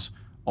was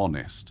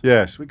honest.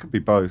 Yes, we could be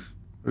both.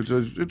 But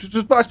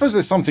I suppose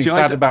there's something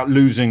sad about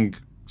losing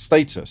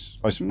status,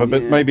 but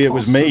maybe it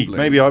was me.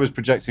 Maybe I was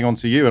projecting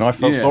onto you and I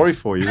felt sorry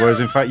for you,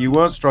 whereas in fact you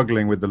weren't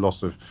struggling with the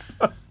loss of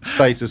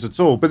status at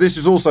all. But this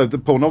is also the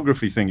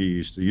pornography thing you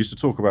used to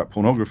talk about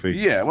pornography.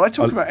 Yeah, well, I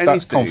talk about anything.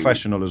 That's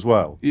confessional as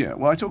well. Yeah,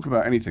 well, I talk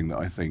about anything that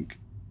I think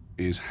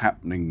is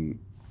happening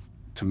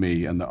to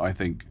me and that I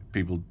think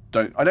people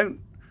don't...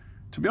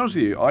 To be honest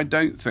with you, I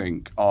don't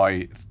think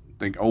oh,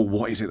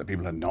 what is it that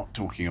people are not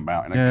talking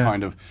about in a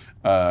kind of,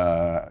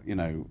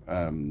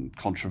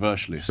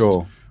 controversialist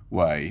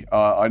way.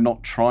 I'm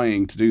not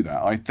trying to do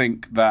that. I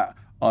think that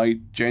I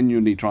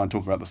genuinely try and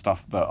talk about the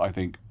stuff that I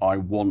think I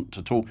want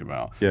to talk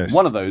about. Yes.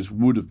 One of those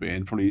would have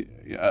been, probably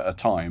at a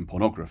time,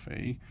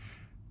 pornography.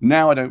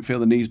 Now I don't feel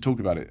the need to talk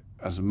about it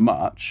as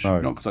much,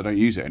 not because I don't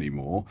use it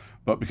anymore,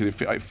 but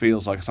because it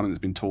feels like something that's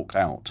been talked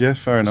out. Yeah,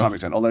 fair enough. To some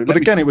extent. Although,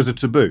 it was a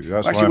taboo.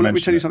 That's why I mentioned let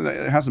me tell you something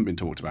that hasn't been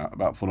talked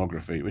about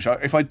pornography, which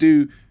if I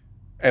do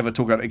ever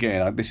talk about it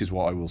again, this is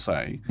what I will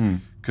say.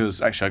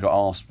 Because actually I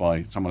got asked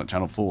by someone at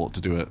Channel 4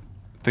 to do a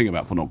thing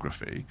about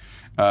pornography,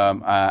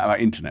 about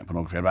internet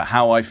pornography, about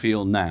how I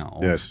feel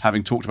now,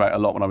 having talked about it a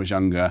lot when I was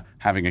younger,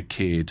 having a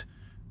kid,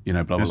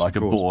 blah, blah, like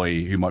a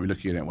boy who might be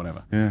looking at it,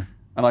 whatever. Yeah.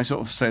 And I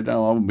sort of said, I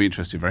wouldn't be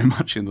interested very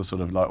much in the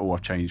sort of like,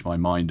 I've changed my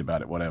mind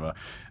about it, whatever,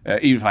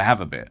 even if I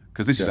have a bit,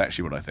 because this is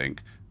actually what I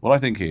think. What I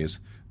think is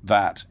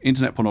that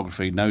internet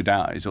pornography, no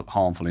doubt, is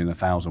harmful in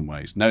 1,000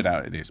 ways. No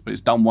doubt it is. But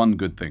it's done one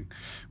good thing,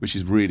 which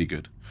is really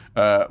good,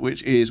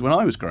 which is when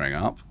I was growing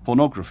up,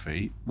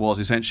 pornography was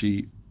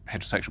essentially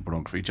heterosexual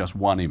pornography, just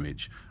one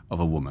image of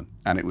a woman.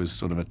 And it was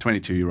sort of a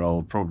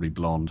 22-year-old, probably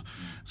blonde,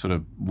 sort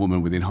of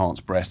woman with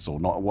enhanced breasts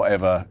or not,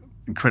 whatever,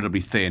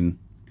 incredibly thin,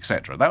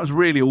 etc. That was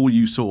really all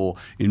you saw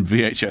in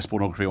VHS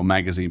pornography or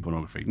magazine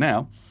pornography.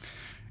 Now,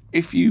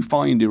 if you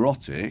find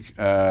erotic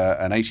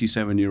an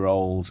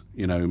 87-year-old,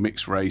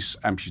 mixed race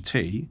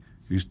amputee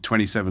who's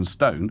 27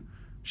 stone,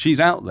 she's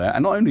out there,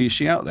 and not only is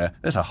she out there,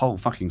 there's a whole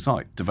fucking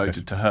site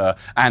devoted to her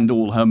and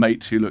all her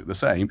mates who look the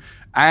same.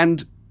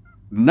 And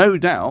no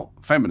doubt,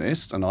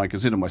 feminists, and I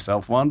consider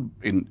myself one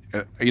in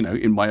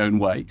my own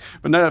way,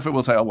 but no doubt if it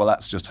will say,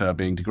 that's just her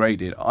being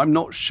degraded. I'm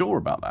not sure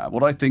about that.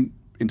 What I think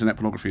internet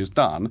pornography has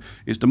done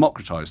is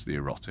democratise the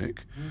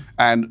erotic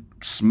and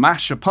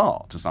smash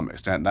apart, to some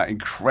extent, that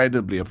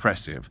incredibly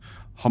oppressive,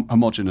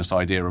 homogenous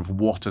idea of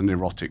what an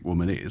erotic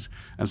woman is,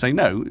 and say,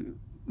 no,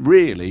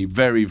 really,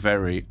 very,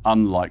 very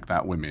unlike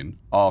that, women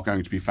are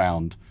going to be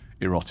found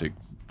erotic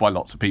by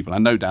lots of people,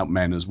 and no doubt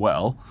men as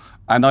well.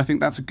 And I think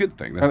that's a good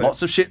thing. There's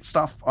lots of shit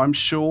stuff, I'm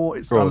sure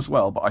it's done as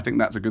well, but I think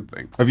that's a good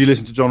thing. Have you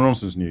listened to John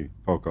Ronson's new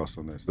podcast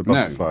on this, The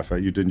Butterfly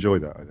Effect? You'd enjoy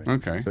that, I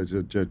think. Okay. So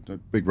it's a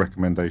big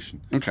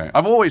recommendation. Okay.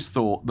 I've always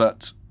thought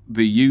that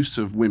the use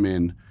of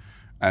women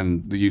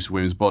and the use of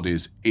women's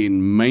bodies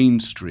in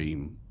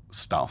mainstream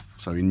stuff,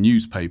 so in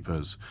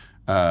newspapers,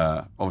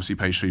 obviously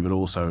page 3, but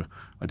also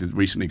I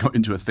recently got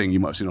into a thing you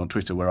might have seen on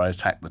Twitter where I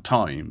attacked the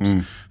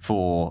Times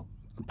for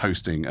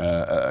posting,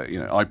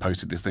 I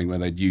posted this thing where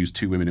they'd used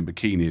 2 women in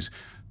bikinis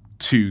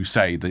to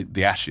say that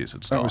the Ashes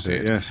had started. That was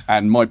it, yes.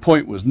 And my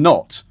point was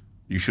not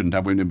you shouldn't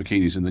have women in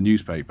bikinis in the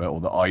newspaper,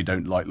 or that I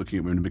don't like looking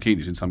at women in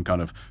bikinis in some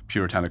kind of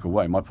puritanical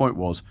way. My point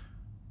was,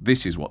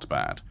 this is what's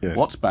bad. Yes.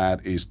 What's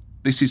bad is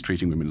this is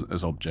treating women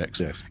as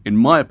objects, yes, in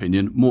my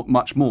opinion,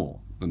 much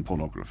more than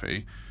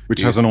pornography.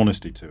 Which has an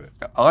honesty to it.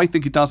 I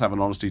think it does have an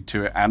honesty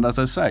to it, and as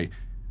I say,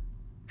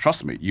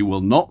 trust me, you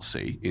will not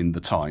see in the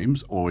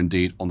Times, or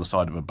indeed on the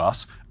side of a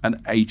bus,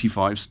 an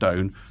 85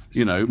 stone,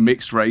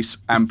 mixed race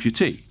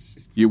amputee.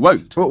 You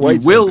won't. You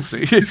will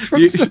see.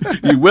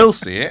 You will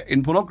see it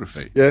in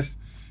pornography. Yes,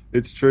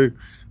 it's true.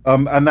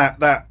 And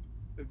that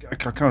I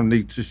kind of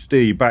need to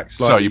steer you back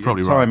slightly. Sorry, you're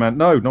probably right.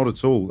 No, not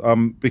at all.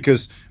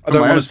 Because I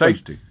don't want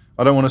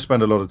to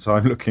spend a lot of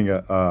time looking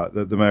at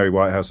the Mary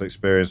Whitehouse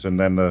experience, and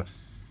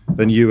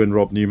then you and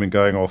Rob Newman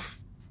going off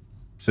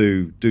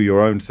to do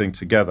your own thing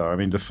together. I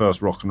mean, the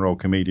first Rock and Roll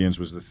Comedians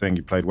was the thing.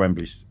 You played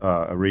Wembley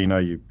Arena.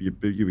 You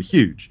were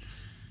huge.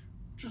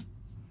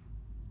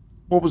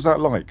 What was that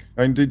like?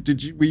 I mean,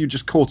 were you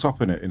just caught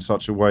up in it in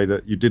such a way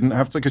that you didn't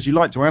have to? Because you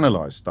like to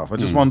analyse stuff. I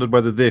just wondered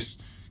whether this,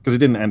 because it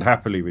didn't end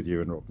happily with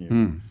you and Rob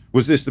Newman,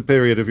 was this the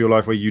period of your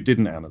life where you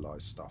didn't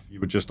analyse stuff? You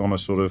were just on a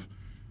sort of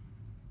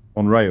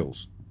on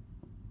rails.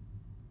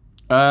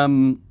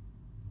 No,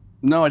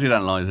 I did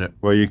analyse it.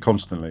 Were you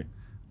constantly?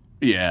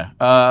 Yeah,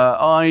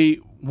 I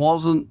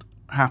wasn't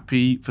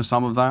happy for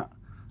some of that,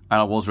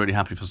 and I was really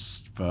happy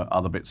for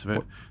other bits of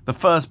it. The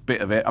first bit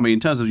of it, I mean, in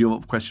terms of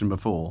your question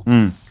before,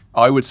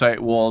 I would say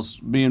it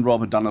was me and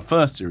Rob had done a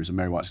first series of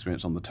Mary Whitehouse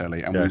Experience on the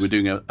telly, and we were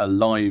doing a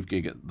live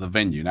gig at the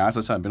venue. Now, as I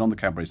said, I've been on the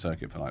cabaret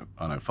circuit for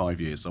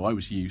 5 years, so I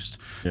was used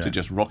to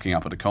just rocking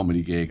up at a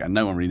comedy gig, and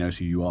no one really knows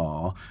who you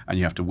are, and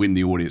you have to win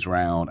the audience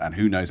round, and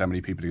who knows how many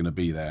people are going to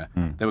be there.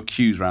 There were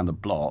queues around the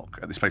block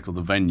at this place called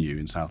the Venue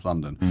in South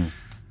London.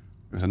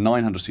 It was a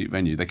 900-seat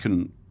venue. They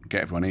couldn't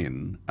get everyone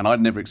in, and I'd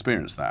never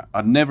experienced that.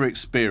 And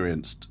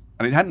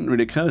it hadn't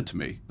really occurred to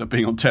me that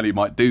being on telly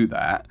might do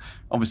that.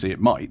 Obviously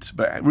it might,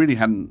 but it really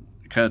hadn't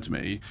occurred to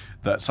me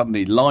that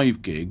suddenly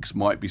live gigs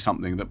might be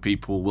something that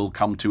people will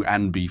come to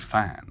and be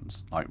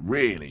fans, like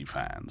really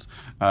fans.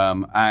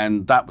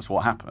 And that was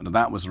what happened. And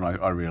that was when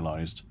I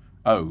realised,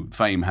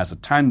 fame has a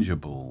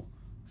tangible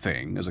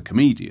thing as a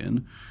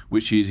comedian,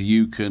 which is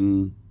you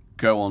can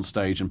go on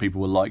stage and people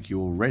will like you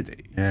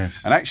already. Yes.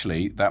 And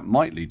actually, that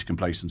might lead to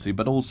complacency,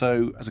 but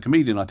also, as a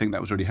comedian, I think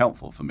that was really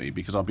helpful for me,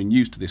 because I've been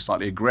used to this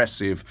slightly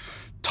aggressive,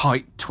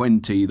 tight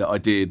 20 that I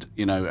did,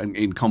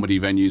 in comedy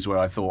venues where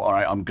I thought, all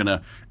right, I'm going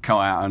to come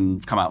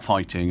out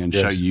fighting and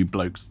show you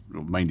blokes,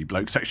 or mainly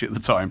blokes actually at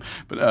the time,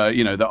 but,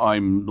 that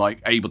I'm,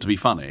 able to be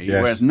funny.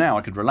 Yes. Whereas now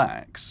I could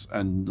relax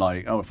and,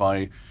 if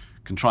I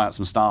can try out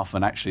some stuff,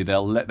 and actually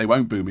they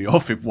won't boo me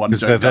off if one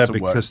joke they're there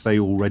doesn't work. Because they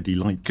already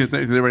like you. Because they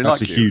already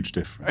That's like you. a huge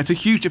difference. It's a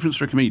huge difference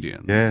for a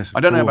comedian. Yes, I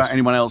don't know course. about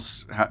anyone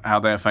else, how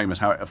they're famous,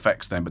 how it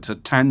affects them, but it's a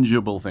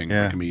tangible thing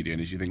for a comedian,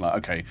 is you think like,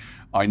 okay,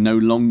 I no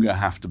longer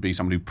have to be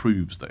someone who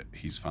proves that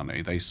he's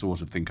funny. They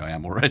sort of think I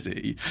am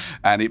already.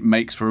 And it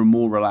makes for a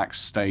more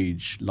relaxed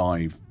stage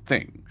live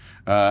thing.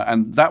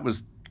 And that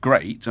was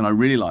great, and I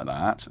really liked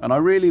that. And I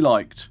really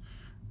liked...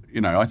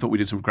 I thought we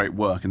did some great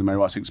work in the Mary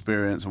White's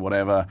Experience or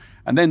whatever.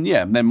 And then,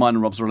 mine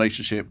and Rob's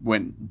relationship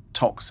went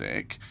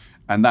toxic,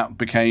 and that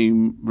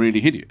became really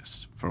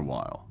hideous for a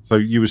while. So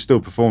you were still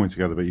performing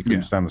together, but you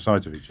couldn't stand the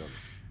sight of each other?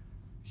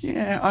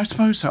 Yeah, I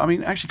suppose so. I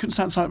mean, actually, couldn't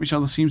stand the sight of each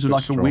other seems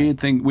like strong. a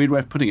weird way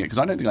of putting it, because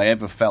I don't think I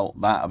ever felt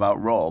that about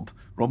Rob.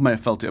 Rob may have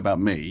felt it about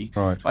me.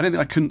 Right. I don't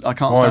think I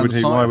can't stand the sight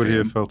of him. Why would he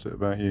have felt it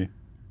about you?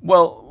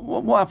 Well,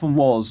 what happened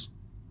was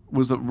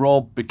that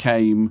Rob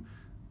became...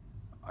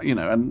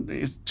 and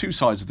it's two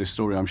sides of this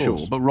story, I'm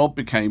sure. But Rob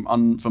became,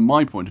 from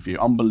my point of view,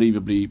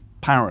 unbelievably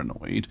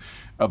paranoid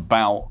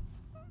about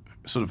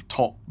sort of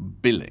top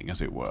billing,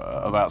 as it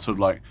were, about sort of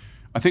like...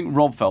 I think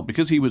Rob felt,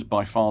 because he was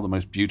by far the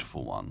most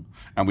beautiful one,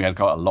 and we had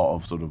quite a lot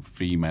of sort of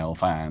female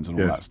fans and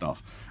all that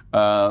stuff,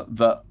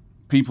 that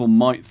people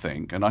might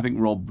think, and I think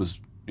Rob was,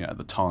 at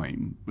the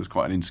time, was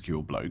quite an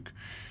insecure bloke,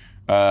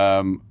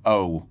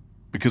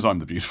 because I'm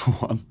the beautiful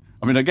one.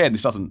 I mean, again,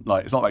 this doesn't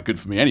it's not that good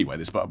for me anyway,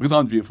 this, but because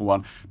I'm the beautiful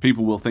one,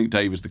 people will think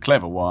Dave is the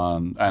clever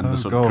one and the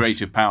sort of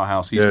creative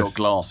powerhouse. He's got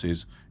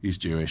glasses, he's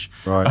Jewish.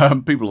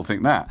 Right. People will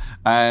think that.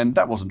 And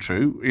that wasn't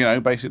true.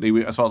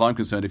 Basically, as far as I'm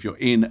concerned, if you're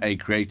in a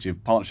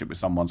creative partnership with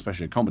someone,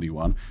 especially a comedy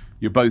one,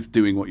 you're both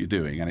doing what you're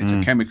doing. And it's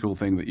a chemical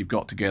thing that you've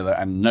got together,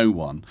 and no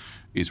one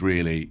is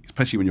really,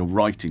 especially when you're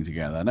writing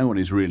together, no one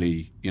is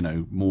really,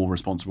 more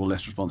responsible,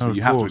 less responsible.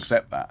 You have to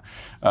accept that.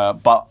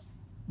 But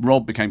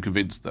Rob became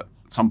convinced that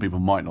some people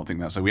might not think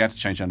that, so we had to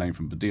change our name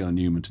from Baddiel and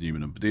Newman to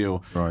Newman and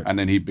Baddiel. Right. And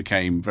then he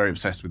became very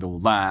obsessed with all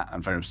that,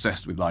 and very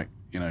obsessed with So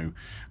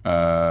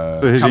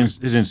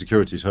his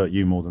insecurities hurt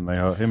you more than they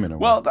hurt him in a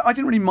way. Well, I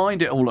didn't really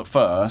mind it all at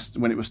first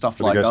when it was stuff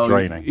like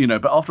draining.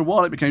 But after a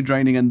while it became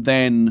draining, and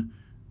then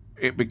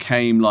it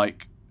became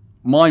like,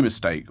 my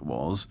mistake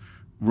was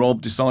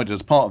Rob decided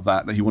as part of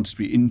that he wanted to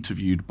be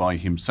interviewed by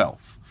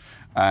himself,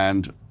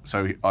 and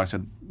so I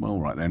said, well,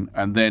 all right then,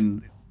 and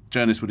then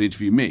journalists would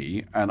interview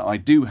me, and I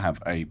do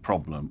have a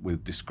problem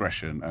with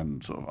discretion,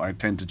 and sort of I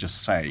tend to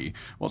just say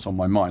what's on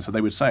my mind. So they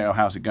would say, oh,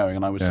 how's it going?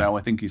 And I would say, oh,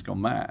 I think he's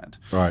gone mad.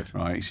 Right.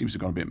 He seems to have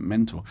gone a bit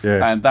mental.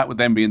 Yes. And that would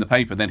then be in the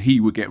paper. Then he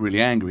would get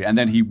really angry, and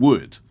then he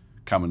would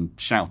come and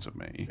shout at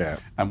me. Yeah.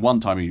 And one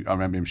time I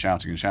remember him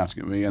shouting at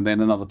me, and then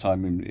another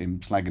time him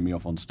slagging me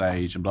off on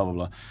stage and blah, blah,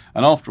 blah.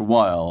 And after a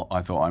while,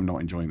 I thought, I'm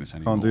not enjoying this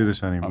anymore. Can't do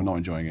this anymore. I'm not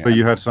enjoying it. But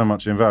you had so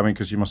much involved,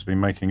 because you must have been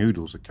making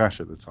oodles of cash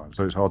at the time,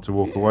 so it's hard to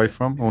walk away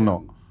from, or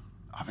not?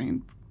 I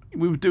mean,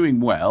 we were doing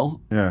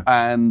well,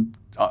 and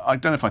I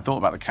don't know if I thought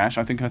about the cash.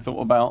 I think I thought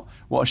about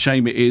what a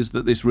shame it is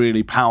that this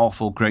really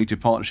powerful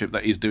creative partnership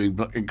that is doing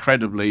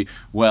incredibly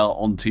well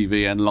on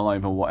TV and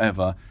live or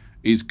whatever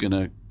is going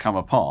to come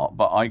apart.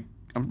 But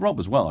Rob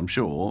as well, I'm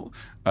sure,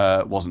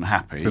 wasn't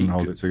happy. Couldn't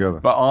hold it together.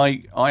 But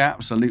I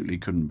absolutely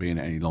couldn't be in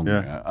it any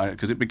longer,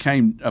 because it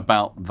became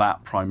about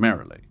that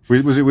primarily.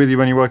 Was it with you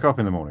when you woke up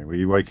in the morning? Were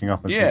you waking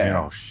up and thinking,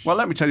 oh, shit? Well,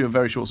 let me tell you a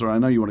very short story. I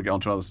know you want to get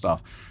on to other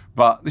stuff,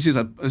 but this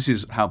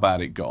is how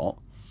bad it got.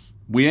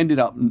 We'd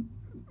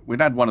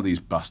had one of these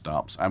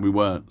bust-ups, and we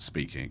weren't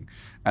speaking.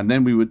 And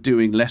then we were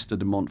doing Leicester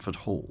de Montfort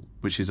Hall,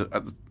 which is like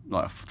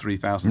a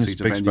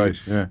 3,000-seater venue.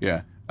 Space,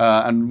 yeah.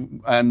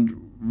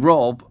 And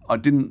Rob, I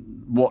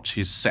didn't watch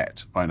his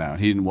set by now.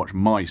 He didn't watch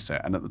my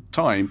set. And at the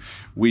time,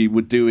 we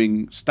were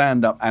doing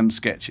stand-up and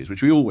sketches,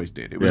 which we always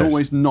did. It was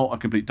always not a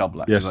complete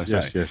double act, as I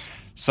say. Yes.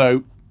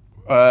 So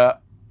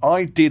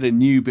I did a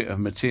new bit of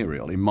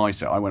material in my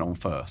set. I went on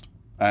first.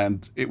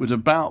 And it was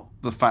about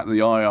the fact that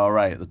the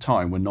IRA at the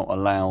time were not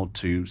allowed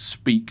to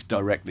speak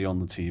directly on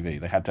the TV.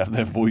 They had to have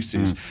their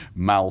voices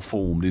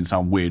malformed in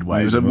some weird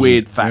way. It was a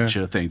weird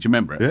Thatcher thing. Do you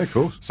remember it? Yeah, of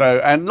course. So,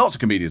 and lots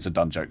of comedians had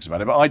done jokes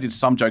about it, but I did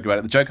some joke about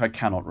it. The joke I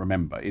cannot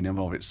remember in and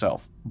of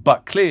itself.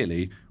 But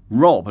clearly,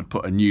 Rob had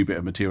put a new bit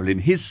of material in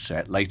his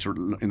set later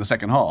in the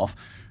second half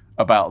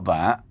about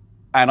that.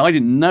 And I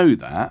didn't know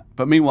that,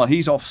 but meanwhile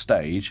he's off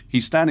stage.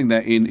 He's standing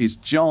there in his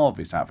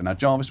Jarvis outfit. Now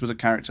Jarvis was a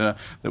character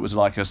that was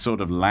like a sort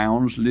of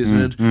lounge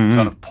lizard,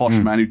 sort of posh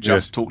man who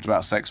just talked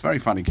about sex. Very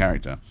funny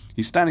character.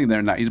 He's standing there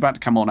in that. He's about to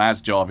come on as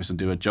Jarvis and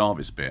do a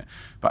Jarvis bit.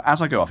 But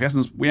as I go off,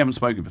 we haven't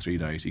spoken for 3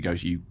 days. He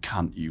goes, "You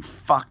cunt, you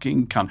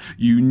fucking cunt.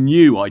 You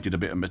knew I did a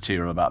bit of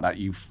material about that.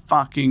 You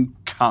fucking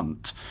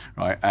cunt."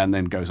 Right, and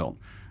then goes on.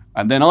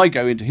 And then I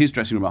go into his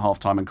dressing room at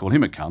half-time and call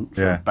him a cunt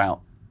for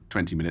about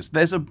 20 minutes.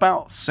 There's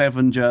about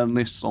 7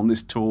 journalists on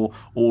this tour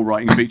all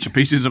writing feature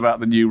pieces about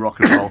the new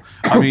rock and roll.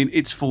 I mean,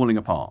 it's falling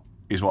apart.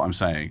 is what I'm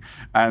saying.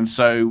 And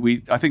so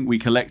I think we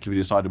collectively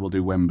decided we'll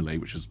do Wembley,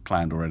 which was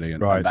planned already,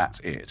 and that's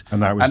it.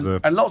 And that was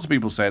and lots of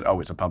people said, "Oh,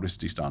 it's a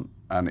publicity stunt,"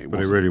 and it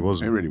really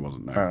wasn't. It really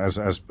wasn't. No. As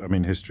I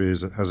mean, history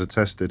has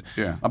attested.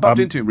 Yeah, I bumped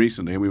into him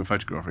recently, and we were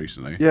photographed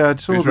recently. Yeah, I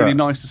saw that. It was really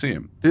nice to see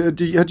him.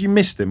 Had you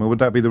missed him, or would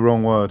that be the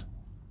wrong word?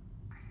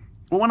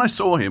 Well, when I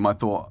saw him, I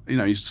thought,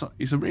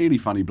 he's a really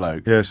funny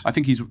bloke. Yes. I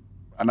think he's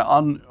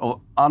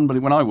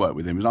unbelievable. When I worked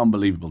with him, he was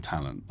unbelievable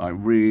talent. Like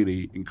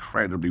really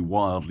incredibly,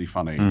 wildly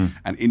funny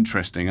and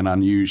interesting and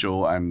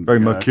unusual and very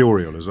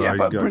mercurial as well.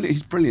 Yeah, but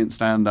he's brilliant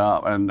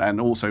stand-up and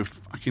also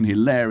fucking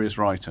hilarious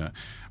writer.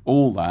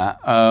 All that.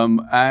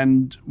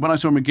 And when I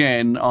saw him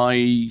again,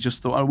 I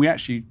just thought, we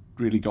actually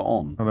really got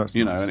on. Oh, that's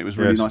nice. And it was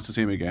really nice to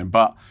see him again.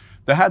 But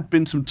there had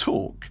been some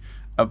talk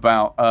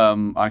about,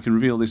 I can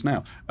reveal this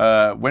now,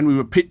 when we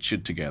were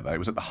pictured together, it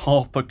was at the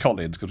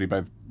HarperCollins, because we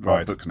both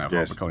write books now,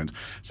 HarperCollins.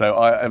 So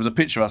there was a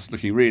picture of us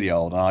looking really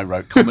old, and I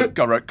wrote,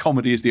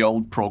 comedy is the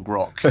old prog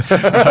rock,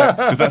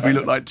 because we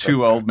looked like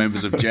two old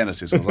members of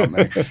Genesis or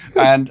something.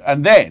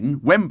 And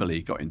then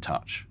Wembley got in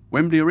touch.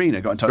 Wembley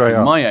Arena got in touch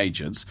with my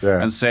agents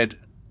and said,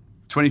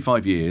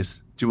 25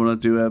 years, do you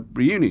want to do a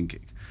reunion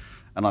gig?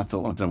 And I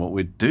thought, I don't know what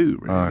we'd do,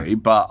 really,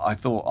 but I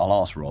thought, I'll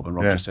ask Rob, and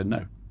Rob just said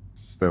no.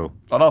 Still.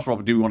 I'd asked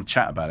Rob, do we want to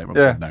chat about it? Rob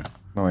said no.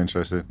 Not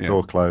interested.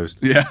 Door closed.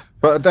 Yeah.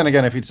 But then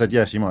again, if he'd said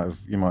yes, you might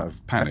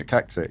have panicked.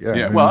 Cacked it. Yeah.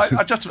 Yeah. Well,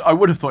 I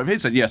would have thought if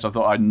he'd said yes, I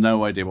thought I had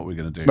no idea what we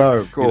were going to do. No,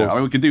 of course.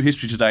 We could do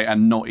history today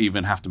and not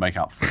even have to make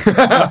up for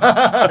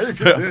it. You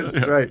could do it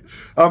straight.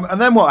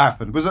 And then what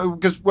happened? Was it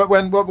because what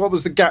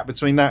was the gap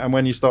between that and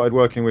when you started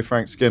working with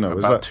Frank Skinner?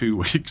 Was about that 2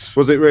 weeks?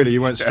 Was it really?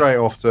 You went straight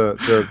off to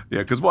Yeah,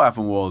 because what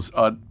happened was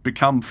I'd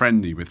become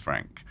friendly with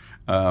Frank,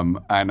 and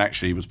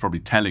actually he was probably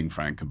telling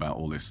Frank about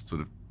all this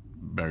sort of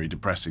very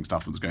depressing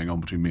stuff that was going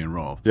on between me and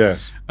Rob.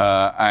 Yes.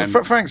 And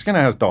Frank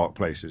Skinner has dark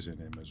places in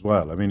him as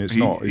well. I mean, it's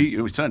not... He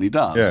certainly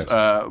does. Yes.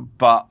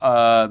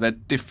 But they're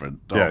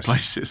different dark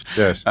places.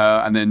 Yes.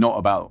 And they're not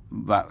about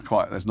that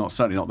quite... There's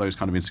certainly not those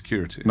kind of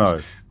insecurities.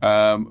 No.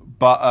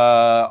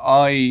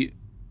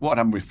 What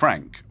happened with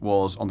Frank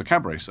was on the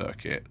cabaret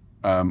circuit,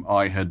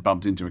 I had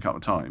bumped into him a couple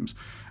of times,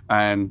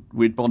 and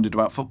we'd bonded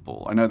about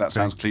football. I know that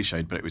sounds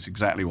cliched, but it was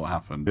exactly what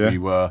happened. Yeah. We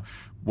were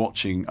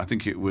watching, I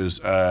think it was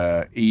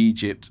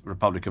Egypt,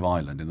 Republic of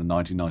Ireland in the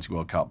 1990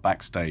 World Cup,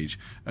 backstage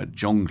at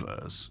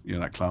Jongleurs,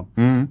 that club.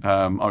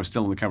 I was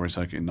still on the cabaret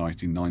circuit in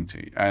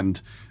 1990,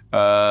 and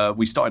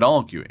we started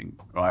arguing,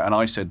 right? And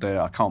I said,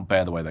 I can't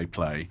bear the way they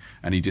play,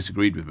 and he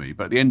disagreed with me.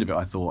 But at the end of it,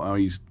 I thought,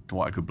 he's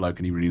quite a good bloke,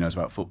 and he really knows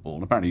about football.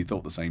 And apparently, he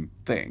thought the same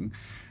thing.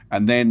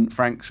 And then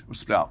Frank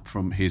split up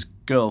from his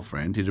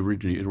girlfriend. He'd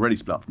already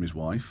split up from his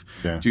wife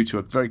due to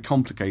a very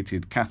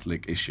complicated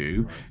Catholic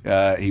issue.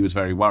 He was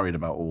very worried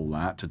about all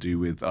that to do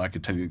with, I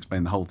could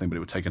explain the whole thing, but it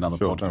would take another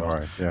podcast. Don't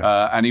worry.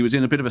 And he was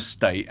in a bit of a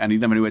state, and he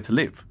didn't have anywhere to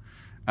live.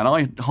 And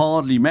I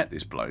hardly met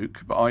this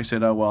bloke, but I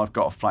said, I've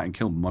got a flat in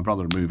Kilburn. My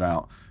brother would move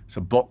out. It's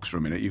a box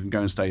room in it. You can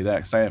go and stay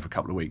there for a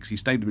couple of weeks. He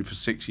stayed with me for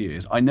 6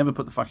 years. I never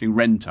put the fucking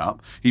rent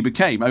up. He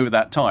became, over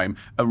that time,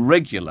 a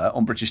regular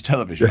on British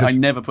television. Yes. I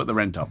never put the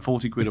rent up,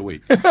 40 quid a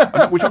week,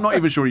 which I'm not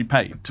even sure he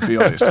paid, to be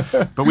honest.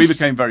 But we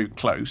became very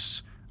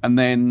close. And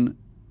then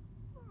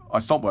I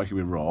stopped working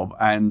with Rob,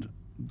 and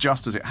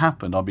just as it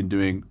happened, I've been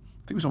doing...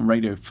 I think it was on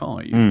Radio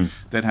 5.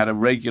 They'd had a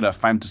regular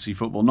fantasy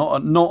football,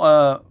 not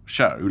a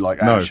show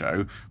like our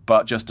show,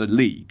 but just a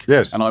league.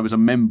 Yes. And I was a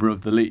member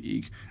of the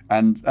league.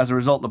 And as a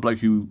result, the bloke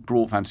who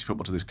brought fantasy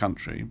football to this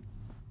country,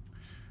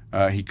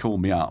 he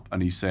called me up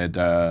and he said, do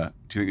you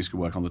think this could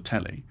work on the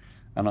telly?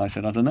 And I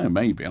said, I don't know,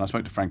 maybe. And I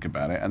spoke to Frank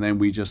about it, and then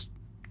we just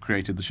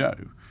created the show.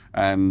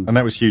 And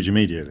that was huge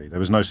immediately. There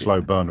was no slow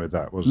burn with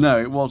that, was there?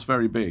 No, it was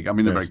very big. I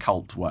mean, in a very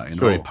cult way, in a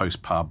very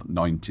post-pub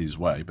 90s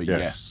way. But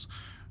yes.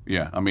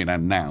 Yeah, I mean,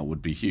 and now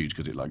would be huge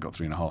because it got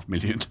 3.5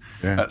 million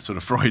at sort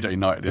of Friday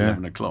night at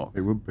 11 o'clock.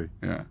 It would be.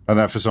 Yeah. And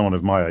that for someone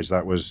of my age,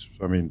 that was,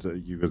 I mean,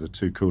 you were the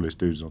two coolest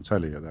dudes on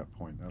telly at that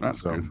point.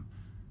 That's good.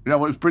 Yeah,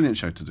 well, it was a brilliant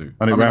show to do.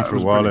 And it ran for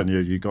a while, and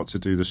you got to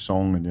do the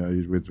song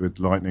and with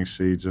Lightning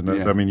Seeds, and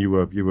I mean, you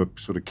were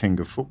sort of king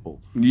of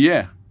football.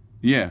 Yeah.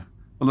 Well,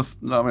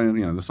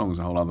 the song is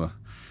a whole other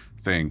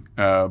thing,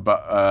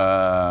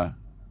 but.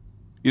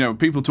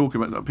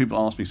 People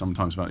ask me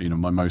sometimes about,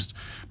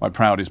 my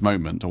proudest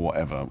moment or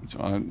whatever. Which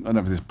I don't know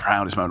if it's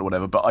proudest moment or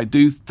whatever, but I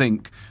do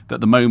think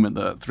that the moment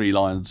that Three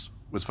Lions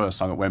was first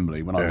sung at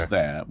Wembley when I was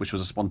there, which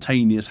was a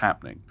spontaneous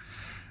happening,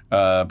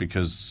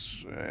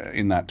 because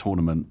in that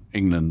tournament,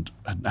 England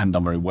hadn't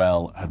done very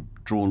well, had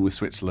drawn with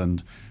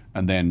Switzerland,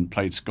 and then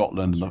played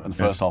Scotland, and the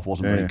first half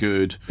wasn't very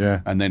good.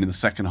 Yeah. And then in the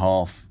second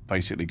half,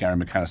 basically, Gary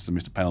McAllister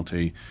missed a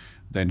penalty.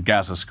 Then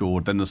Gaza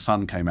scored, then the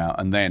sun came out,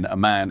 and then a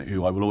man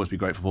who I will always be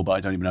grateful for, but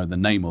I don't even know the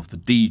name of, the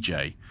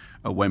DJ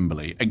at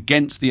Wembley,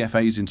 against the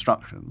FA's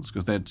instructions,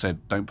 because they'd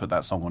said, don't put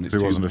that song on. It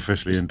wasn't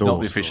officially endorsed.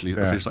 Not officially,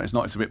 it's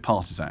not. It's a bit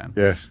partisan.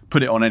 Yes.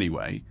 Put it on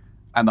anyway,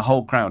 and the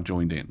whole crowd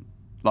joined in.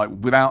 like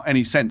without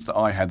any sense that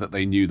I had that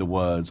they knew the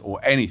words or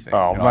anything.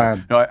 Oh,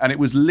 man. Right? And it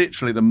was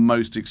literally the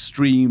most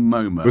extreme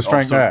moment. Was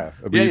Frank there?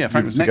 Yeah,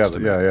 Frank was next to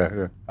me.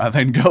 Yeah. And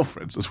then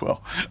girlfriends as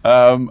well.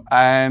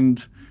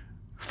 And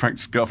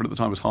Frank's girlfriend at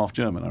the time was half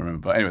German, I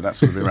remember. But anyway, that's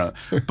sort of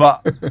irrelevant.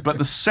 But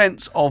the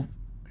sense of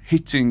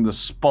hitting the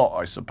spot,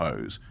 I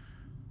suppose,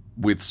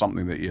 with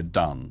something that you had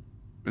done,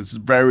 it's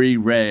very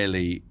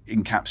rarely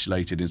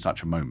encapsulated in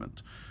such a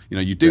moment. You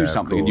know, you do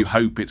something and you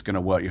hope it's going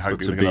to work, you hope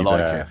people are going to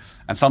like it.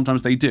 And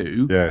sometimes they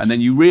do. Yes. And then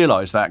you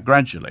realise that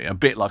gradually, a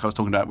bit like I was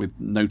talking about with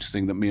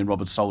noticing that me and Rob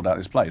had sold out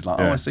this place.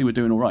 Like, I see we're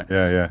doing all right.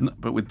 Yeah.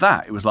 But with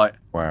that, it was like,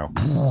 wow.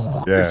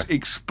 This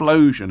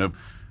explosion of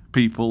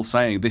people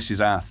saying this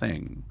is our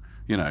thing.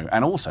 You know,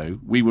 and also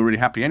we were really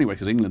happy anyway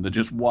because England had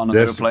just won and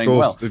they were playing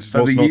well.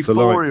 So the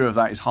euphoria of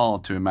that is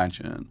hard to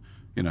imagine.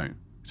 You know,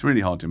 it's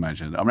really hard to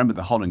imagine. I remember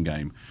the Holland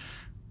game,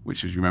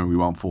 which, as you remember, we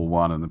won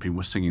 4-1 and the people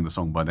were singing the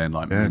song by then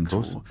like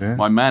mental.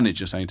 My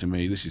manager saying to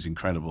me, this is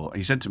incredible.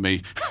 He said to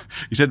me,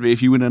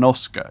 if you win an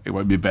Oscar, it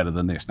won't be better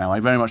than this. Now, I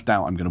very much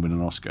doubt I'm going to win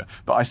an Oscar,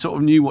 but I sort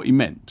of knew what he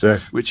meant,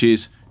 which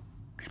is,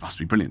 it must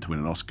be brilliant to win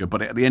an Oscar,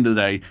 but at the end of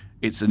the day,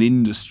 it's an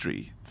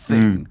industry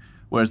thing.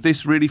 Whereas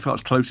this really felt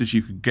as close as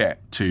you could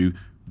get to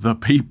the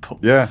people.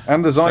 Yeah,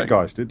 and the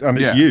zeitgeist, and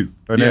it's you.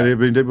 And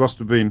it must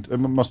have been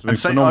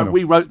phenomenal.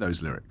 We wrote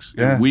those lyrics.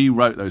 Yeah. We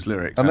wrote those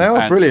lyrics. And they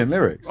are brilliant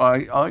lyrics.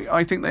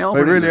 I think they are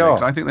brilliant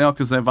lyrics. I think they are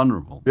because they're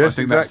vulnerable. Yes, I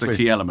think that's the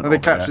key element. And they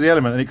capture the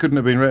element, and it couldn't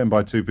have been written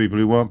by two people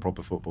who weren't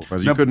proper football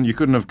fans. You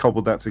couldn't have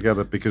cobbled that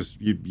together because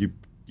you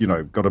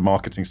got a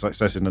marketing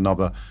success in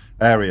another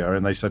area,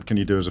 and they said, "Can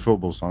you do as a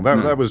football song?"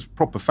 That was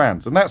proper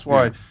fans, and that's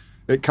why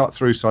it cut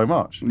through so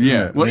much.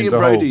 Yeah. Well, Ian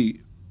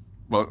Brody.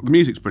 Well, the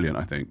music's brilliant,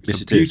 I think.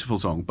 It's a beautiful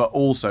song. But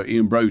also,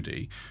 Ian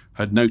Brody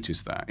had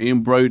noticed that.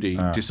 Ian Brody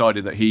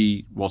decided that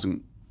he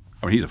wasn't...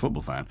 I mean, he's a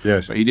football fan.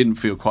 Yes. But he didn't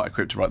feel quite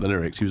equipped to write the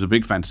lyrics. He was a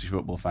big fantasy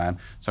football fan.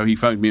 So he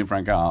phoned me and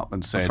Frank up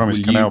and said... From his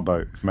canal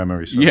boat, if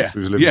memory serves.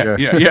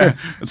 Yeah.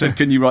 And said,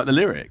 can you write the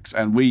lyrics?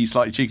 And we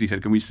slightly cheekily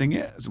said, can we sing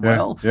it as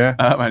well? Yeah.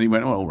 And he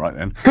went, well, all right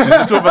then.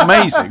 It's sort of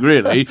amazing,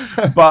 really.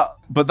 But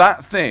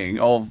that thing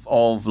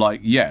of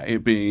like,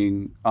 it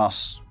being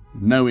us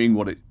knowing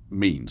what it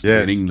means to be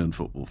an England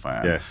football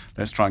fan. Yes.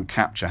 Let's try and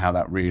capture how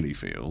that really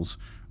feels.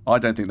 I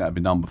don't think that had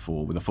been done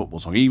before with a football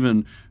song.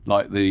 Even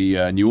like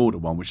the New Order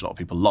one, which a lot of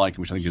people like,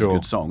 and which I think is a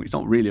good song. It's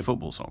not really a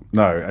football song.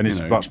 No, and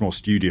it's much more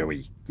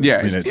studio-y.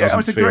 Yeah,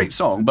 it's a great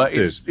song, but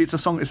it's a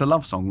song. It's a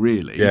love song,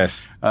 really. Yes.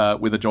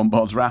 With a John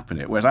Barnes rap in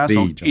it. Whereas our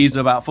song is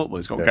about football.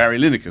 It's got Gary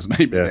Lineker's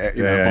name in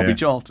there, Bobby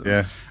Charlton's.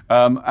 Yeah.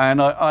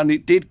 And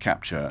it did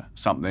capture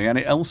something, and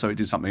it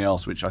did something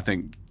else, which I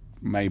think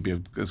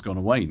maybe has gone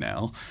away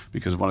now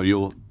because of one of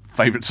your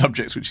favourite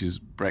subjects, which is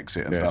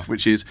Brexit and stuff,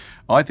 which is,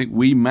 I think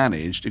we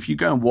managed, if you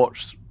go and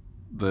watch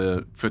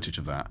the footage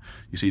of that,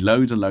 you see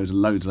loads and loads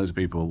and loads of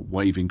people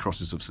waving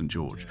crosses of St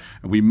George.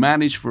 And we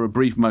managed for a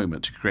brief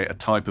moment to create a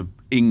type of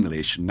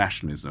English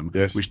nationalism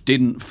which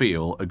didn't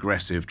feel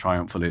aggressive,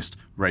 triumphalist,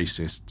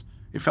 racist.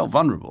 It felt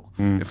vulnerable.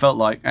 It felt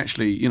like,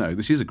 actually,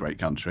 this is a great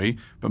country,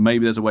 but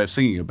maybe there's a way of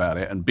singing about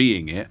it and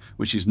being it,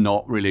 which is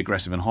not really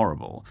aggressive and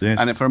horrible. Yes.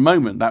 And for a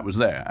moment, that was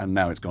there, and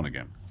now it's gone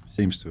again.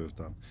 Seems to have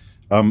done.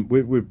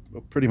 We're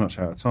pretty much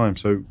out of time,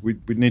 so we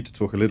need to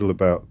talk a little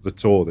about the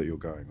tour that you're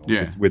going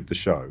on with the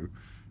show.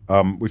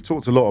 We've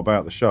talked a lot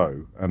about the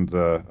show and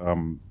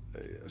the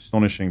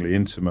astonishingly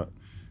intimate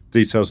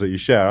details that you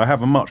share. I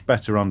have a much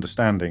better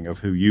understanding of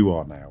who you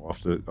are now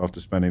after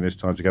spending this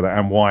time together,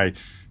 and why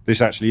this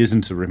actually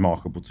isn't a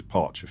remarkable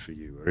departure for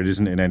you, or it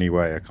isn't in any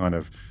way a kind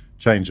of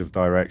change of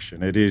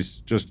direction. It is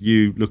just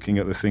you looking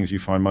at the things you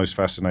find most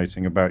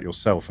fascinating about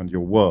yourself and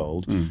your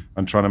world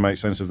and trying to make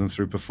sense of them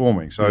through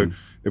performing. So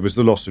it was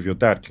the loss of your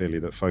dad, clearly,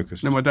 that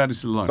focused... No, my dad is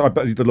still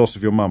alive. The loss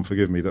of your mum,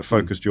 forgive me, that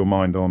focused your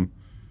mind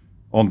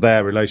on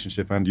their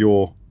relationship and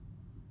your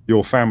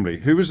family.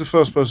 Who was the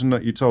first person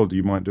that you told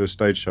you might do a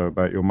stage show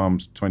about your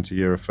mum's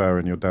 20-year affair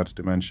and your dad's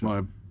dementia?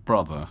 My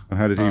brother. And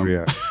how did he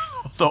react?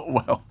 Not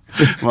well.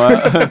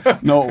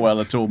 Not well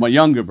at all. My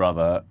younger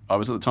brother, I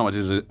was at the time I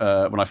did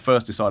when I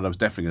first decided I was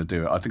definitely going to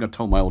do it. I think I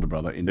told my older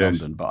brother in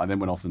London, but I then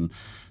went off and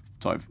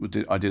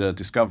I did a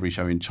discovery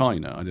show in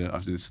China. I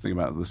did this thing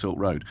about the Silk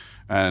Road,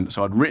 and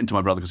so I'd written to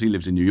my brother because he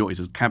lives in New York. He's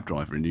a cab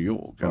driver in New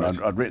York, and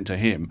I'd written to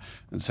him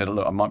and said,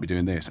 "Look, I might be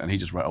doing this," and he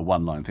just wrote a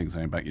one-line thing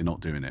saying back, "You're not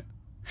doing it.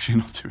 You're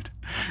not doing it."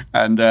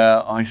 And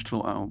I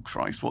thought, "Oh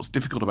Christ, what's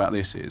difficult about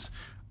this is."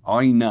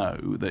 I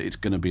know that it's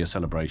going to be a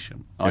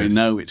celebration. Yes. I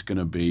know it's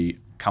going to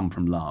come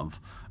from love,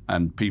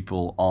 and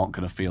people aren't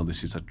going to feel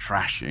this is a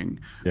trashing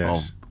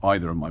of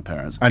either of my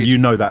parents. And you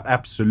know that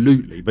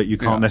absolutely, but you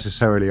can't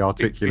necessarily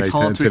articulate it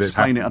until it's happened. It's hard to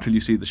explain it until you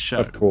see the show.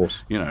 Of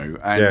course.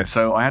 And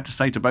so I had to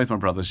say to both my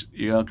brothers,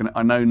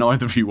 I know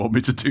neither of you want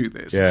me to do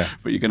this,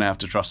 but you're going to have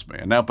to trust me.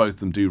 And now both of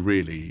them do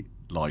really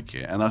like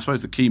it. And I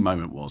suppose the key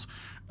moment was,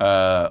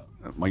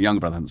 my younger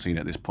brother hadn't seen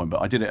it at this point,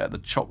 but I did it at the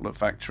Chocolate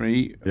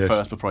Factory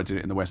first before I did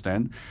it in the West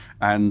End.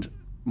 And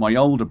my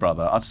older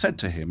brother, I'd said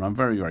to him, and I'm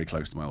very, very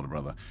close to my older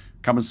brother,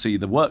 come and see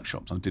the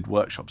workshops. I did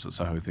workshops at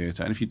Soho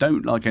Theatre. And if you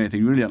don't like anything,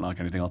 you really don't like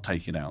anything, I'll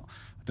take it out.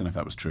 I don't know if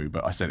that was true,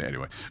 but I said it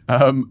anyway.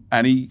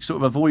 And he sort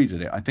of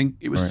avoided it. I think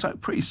it was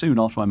pretty soon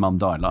after my mum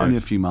died, only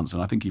a few months,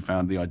 and I think he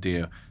found the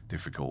idea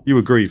difficult. You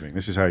were grieving.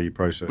 This is how you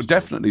processed it. Well,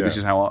 definitely, this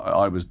is how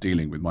I was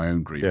dealing with my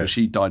own grief. But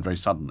she died very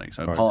suddenly,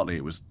 so partly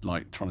it was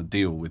like trying to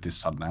deal with this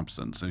sudden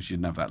absence, so she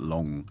didn't have that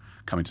long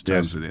coming to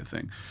terms with it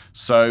thing.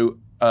 So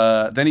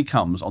then he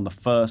comes on the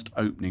first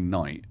opening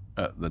night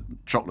at the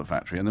Chocolate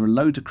Factory, and there were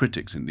loads of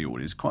critics in the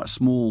audience, quite a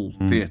small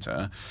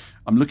theatre.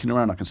 I'm looking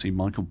around, I can see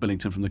Michael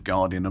Billington from The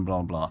Guardian and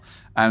blah, blah.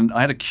 And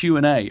I had a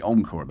Q&A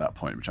encore at that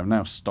point, which I've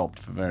now stopped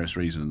for various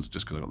reasons,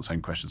 just because I got the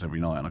same questions every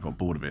night and I got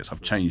bored of it, so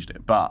I've changed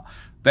it. But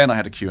then I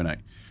had a Q&A,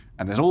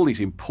 and there's all these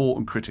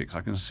important critics.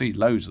 I can see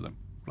loads of them.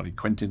 Bloody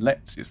Quentin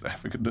Letts is there,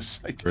 for goodness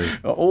sake.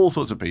 All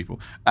sorts of people.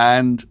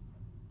 And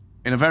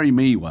in a very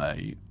me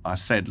way, I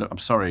said, look, I'm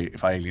sorry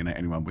if I alienate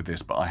anyone with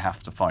this, but I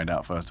have to find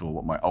out, first of all,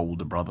 what my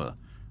older brother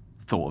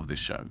thought of this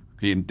show.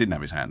 He didn't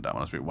have his hand up, and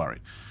I was a bit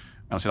worried.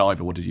 And I said,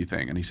 Ivor, what did you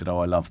think? And he said,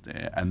 I loved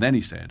it. And then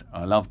he said,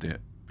 I loved it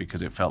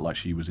because it felt like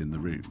she was in the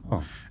room.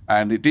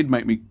 And it did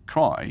make me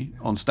cry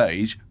on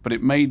stage, but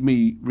it made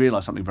me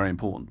realise something very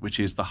important, which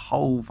is the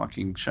whole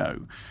fucking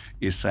show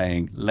is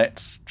saying,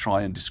 let's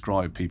try and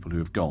describe people who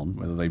have gone,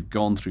 whether they've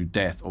gone through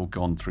death or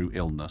gone through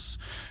illness,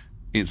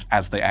 it's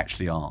as they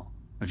actually are.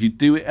 If you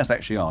do it as they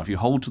actually are, if you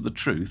hold to the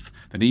truth,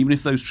 then even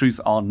if those truths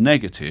are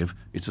negative,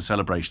 it's a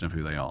celebration of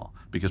who they are.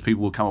 Because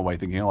people will come away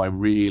thinking, oh, I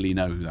really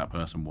know who that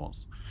person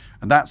was.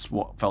 And that's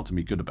what felt to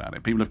me good about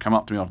it. People have come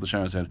up to me after the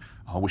show and said,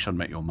 oh, I wish I'd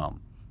met your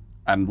mum.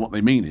 And what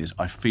they mean is,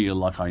 I feel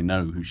like I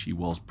know who she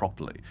was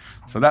properly.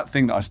 So that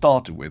thing that I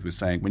started with was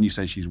saying, when you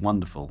say she's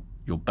wonderful,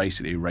 you're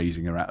basically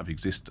erasing her out of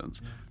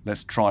existence. Yes.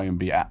 Let's try and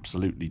be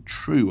absolutely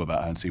true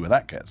about her and see where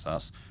that gets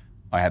us.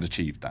 I had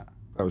achieved that.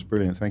 That was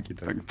brilliant. Thank you,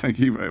 David. Thank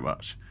you very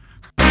much.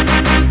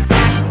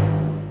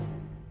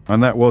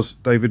 And that was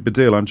David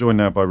Baddiel. I'm joined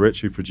now by Rich,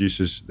 who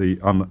produces the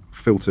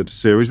Unfiltered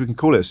series. We can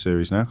call it a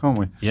series now, can't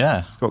we?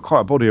 Yeah. It's got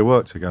quite a body of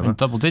work together. In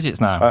double digits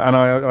now. And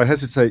I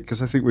hesitate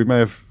because I think we may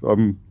have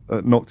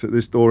knocked at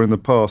this door in the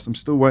past. I'm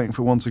still waiting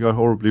for one to go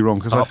horribly wrong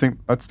because I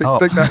think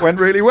that went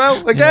really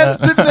well again,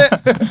 didn't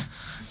it?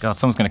 God,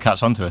 someone's going to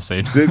catch on to us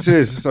soon. It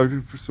is.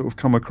 So sort of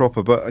come a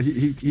cropper. But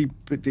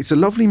it's a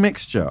lovely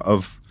mixture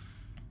of,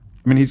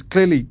 I mean, he's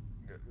clearly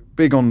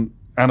big on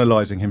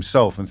analysing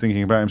himself and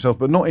thinking about himself,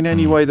 but not in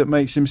any way that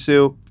makes him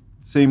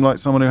seem like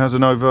someone who has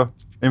an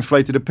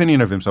over-inflated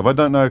opinion of himself. I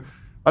don't know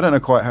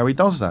quite how he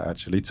does that,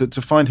 actually,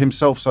 to find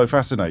himself so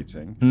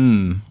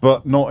fascinating,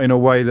 but not in a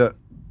way that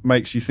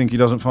makes you think he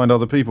doesn't find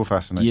other people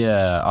fascinating.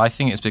 Yeah, I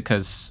think it's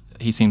because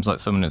he seems like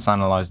someone that's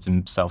analysed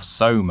himself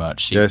so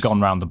much. He's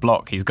gone round the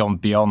block. He's gone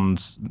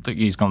beyond.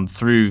 He's gone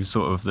through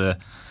sort of the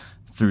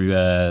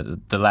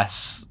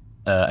less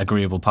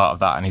agreeable part of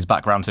that, and he's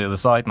back around to the other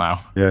side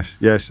now.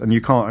 Yes, and you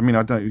can't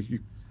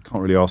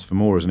really ask for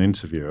more as an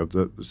interviewer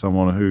that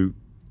someone who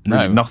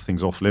really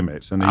nothing's off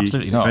limits, and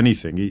absolutely not. If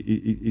anything,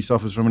 he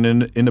suffers from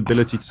an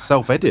inability to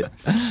self-edit.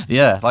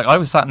 Yeah, like I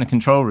was sat in the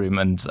control room,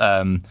 and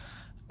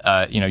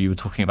you were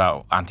talking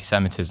about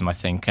antisemitism, I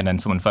think, and then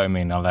someone phoned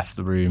me, and I left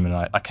the room, and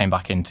I came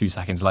back in 2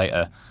 seconds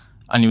later,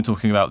 and you were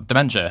talking about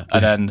dementia,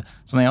 and then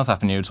something else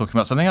happened. You were talking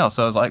about something else.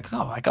 So I was like,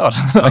 oh my god!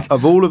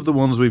 Of all of the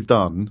ones we've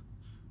done,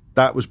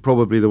 that was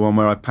probably the one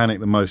where I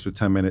panicked the most with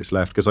 10 minutes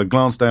left, because I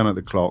glanced down at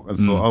the clock and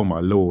thought, oh my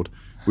Lord,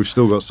 we've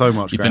still got so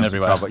much ground to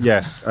cover.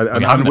 Yes,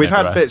 and we've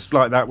had bits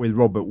like that with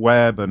Robert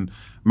Webb and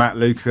Matt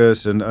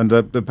Lucas and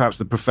perhaps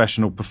the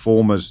professional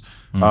performers.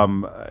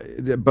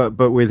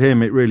 But with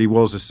him, it really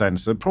was a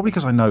sense that, probably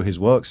because I know his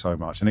work so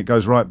much, and it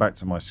goes right back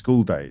to my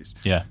school days.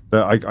 Yeah,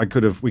 that I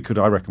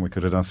reckon we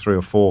could have done 3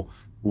 or 4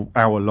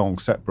 hour-long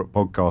separate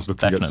podcast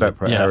looking at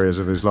separate areas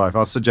of his life.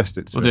 I'll suggest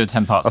it to him. We'll do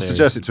a 10-part series. I'll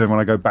suggest it to him when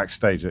I go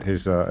backstage at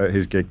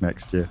his gig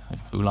next year.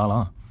 Ooh la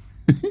la.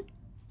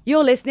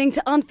 You're listening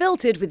to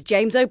Unfiltered with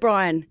James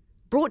O'Brien,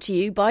 brought to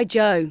you by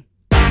Joe.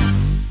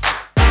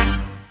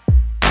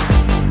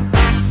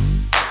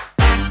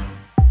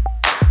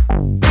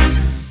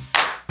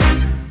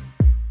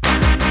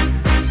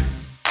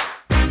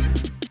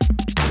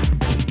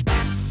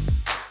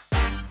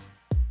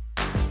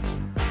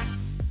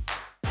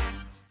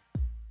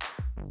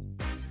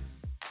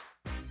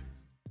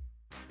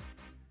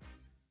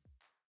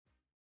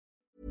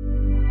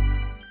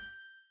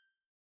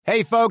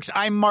 Hey, folks,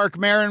 I'm Mark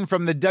Maron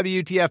from the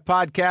WTF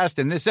Podcast,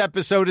 and this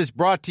episode is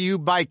brought to you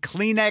by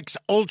Kleenex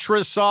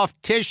Ultra Soft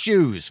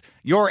Tissues,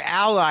 your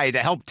ally to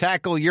help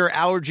tackle your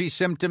allergy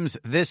symptoms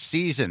this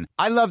season.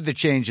 I love the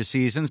change of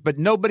seasons, but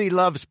nobody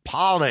loves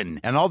pollen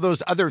and all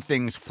those other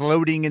things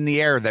floating in the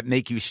air that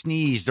make you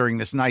sneeze during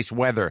this nice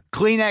weather.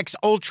 Kleenex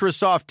Ultra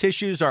Soft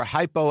Tissues are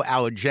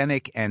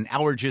hypoallergenic and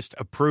allergist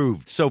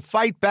approved, so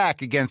fight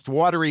back against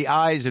watery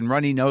eyes and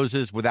runny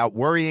noses without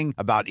worrying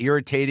about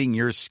irritating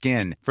your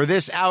skin. For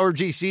this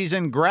allergy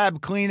season,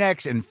 grab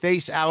Kleenex and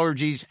face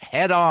allergies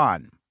head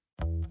on.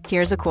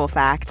 Here's a cool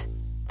fact.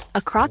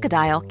 A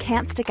crocodile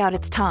can't stick out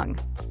its tongue.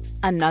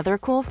 Another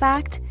cool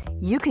fact,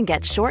 you can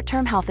get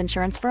short-term health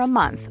insurance for a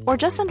month or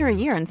just under a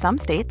year in some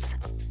states.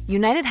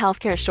 United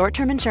Healthcare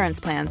short-term insurance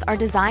plans are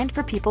designed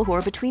for people who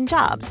are between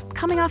jobs,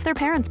 coming off their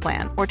parents'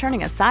 plan, or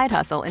turning a side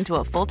hustle into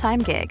a full-time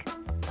gig.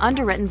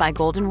 Underwritten by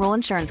Golden Rule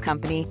Insurance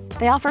Company,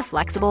 they offer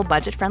flexible,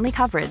 budget-friendly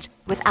coverage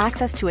with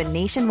access to a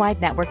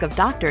nationwide network of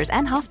doctors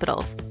and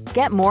hospitals.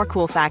 Get more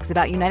cool facts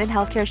about United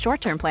Healthcare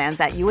short-term plans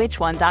at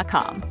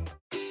uh1.com.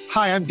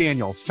 Hi, I'm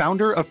Daniel,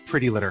 founder of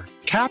Pretty Litter.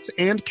 Cats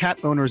and cat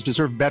owners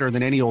deserve better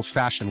than any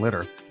old-fashioned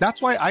litter.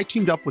 That's why I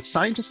teamed up with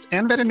scientists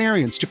and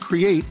veterinarians to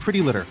create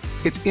Pretty Litter.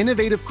 Its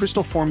innovative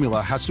crystal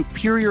formula has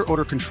superior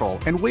odor control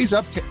and weighs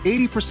up to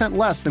 80%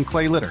 less than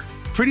clay litter.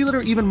 Pretty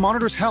Litter even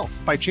monitors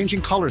health by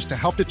changing colors to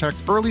help detect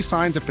early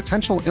signs of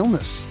potential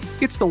illness.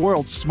 It's the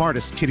world's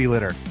smartest kitty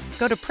litter.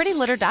 Go to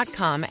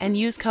prettylitter.com and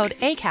use code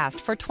ACAST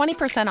for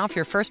 20% off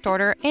your first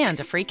order and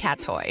a free cat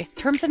toy.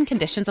 Terms and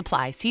conditions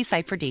apply. See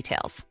site for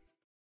details.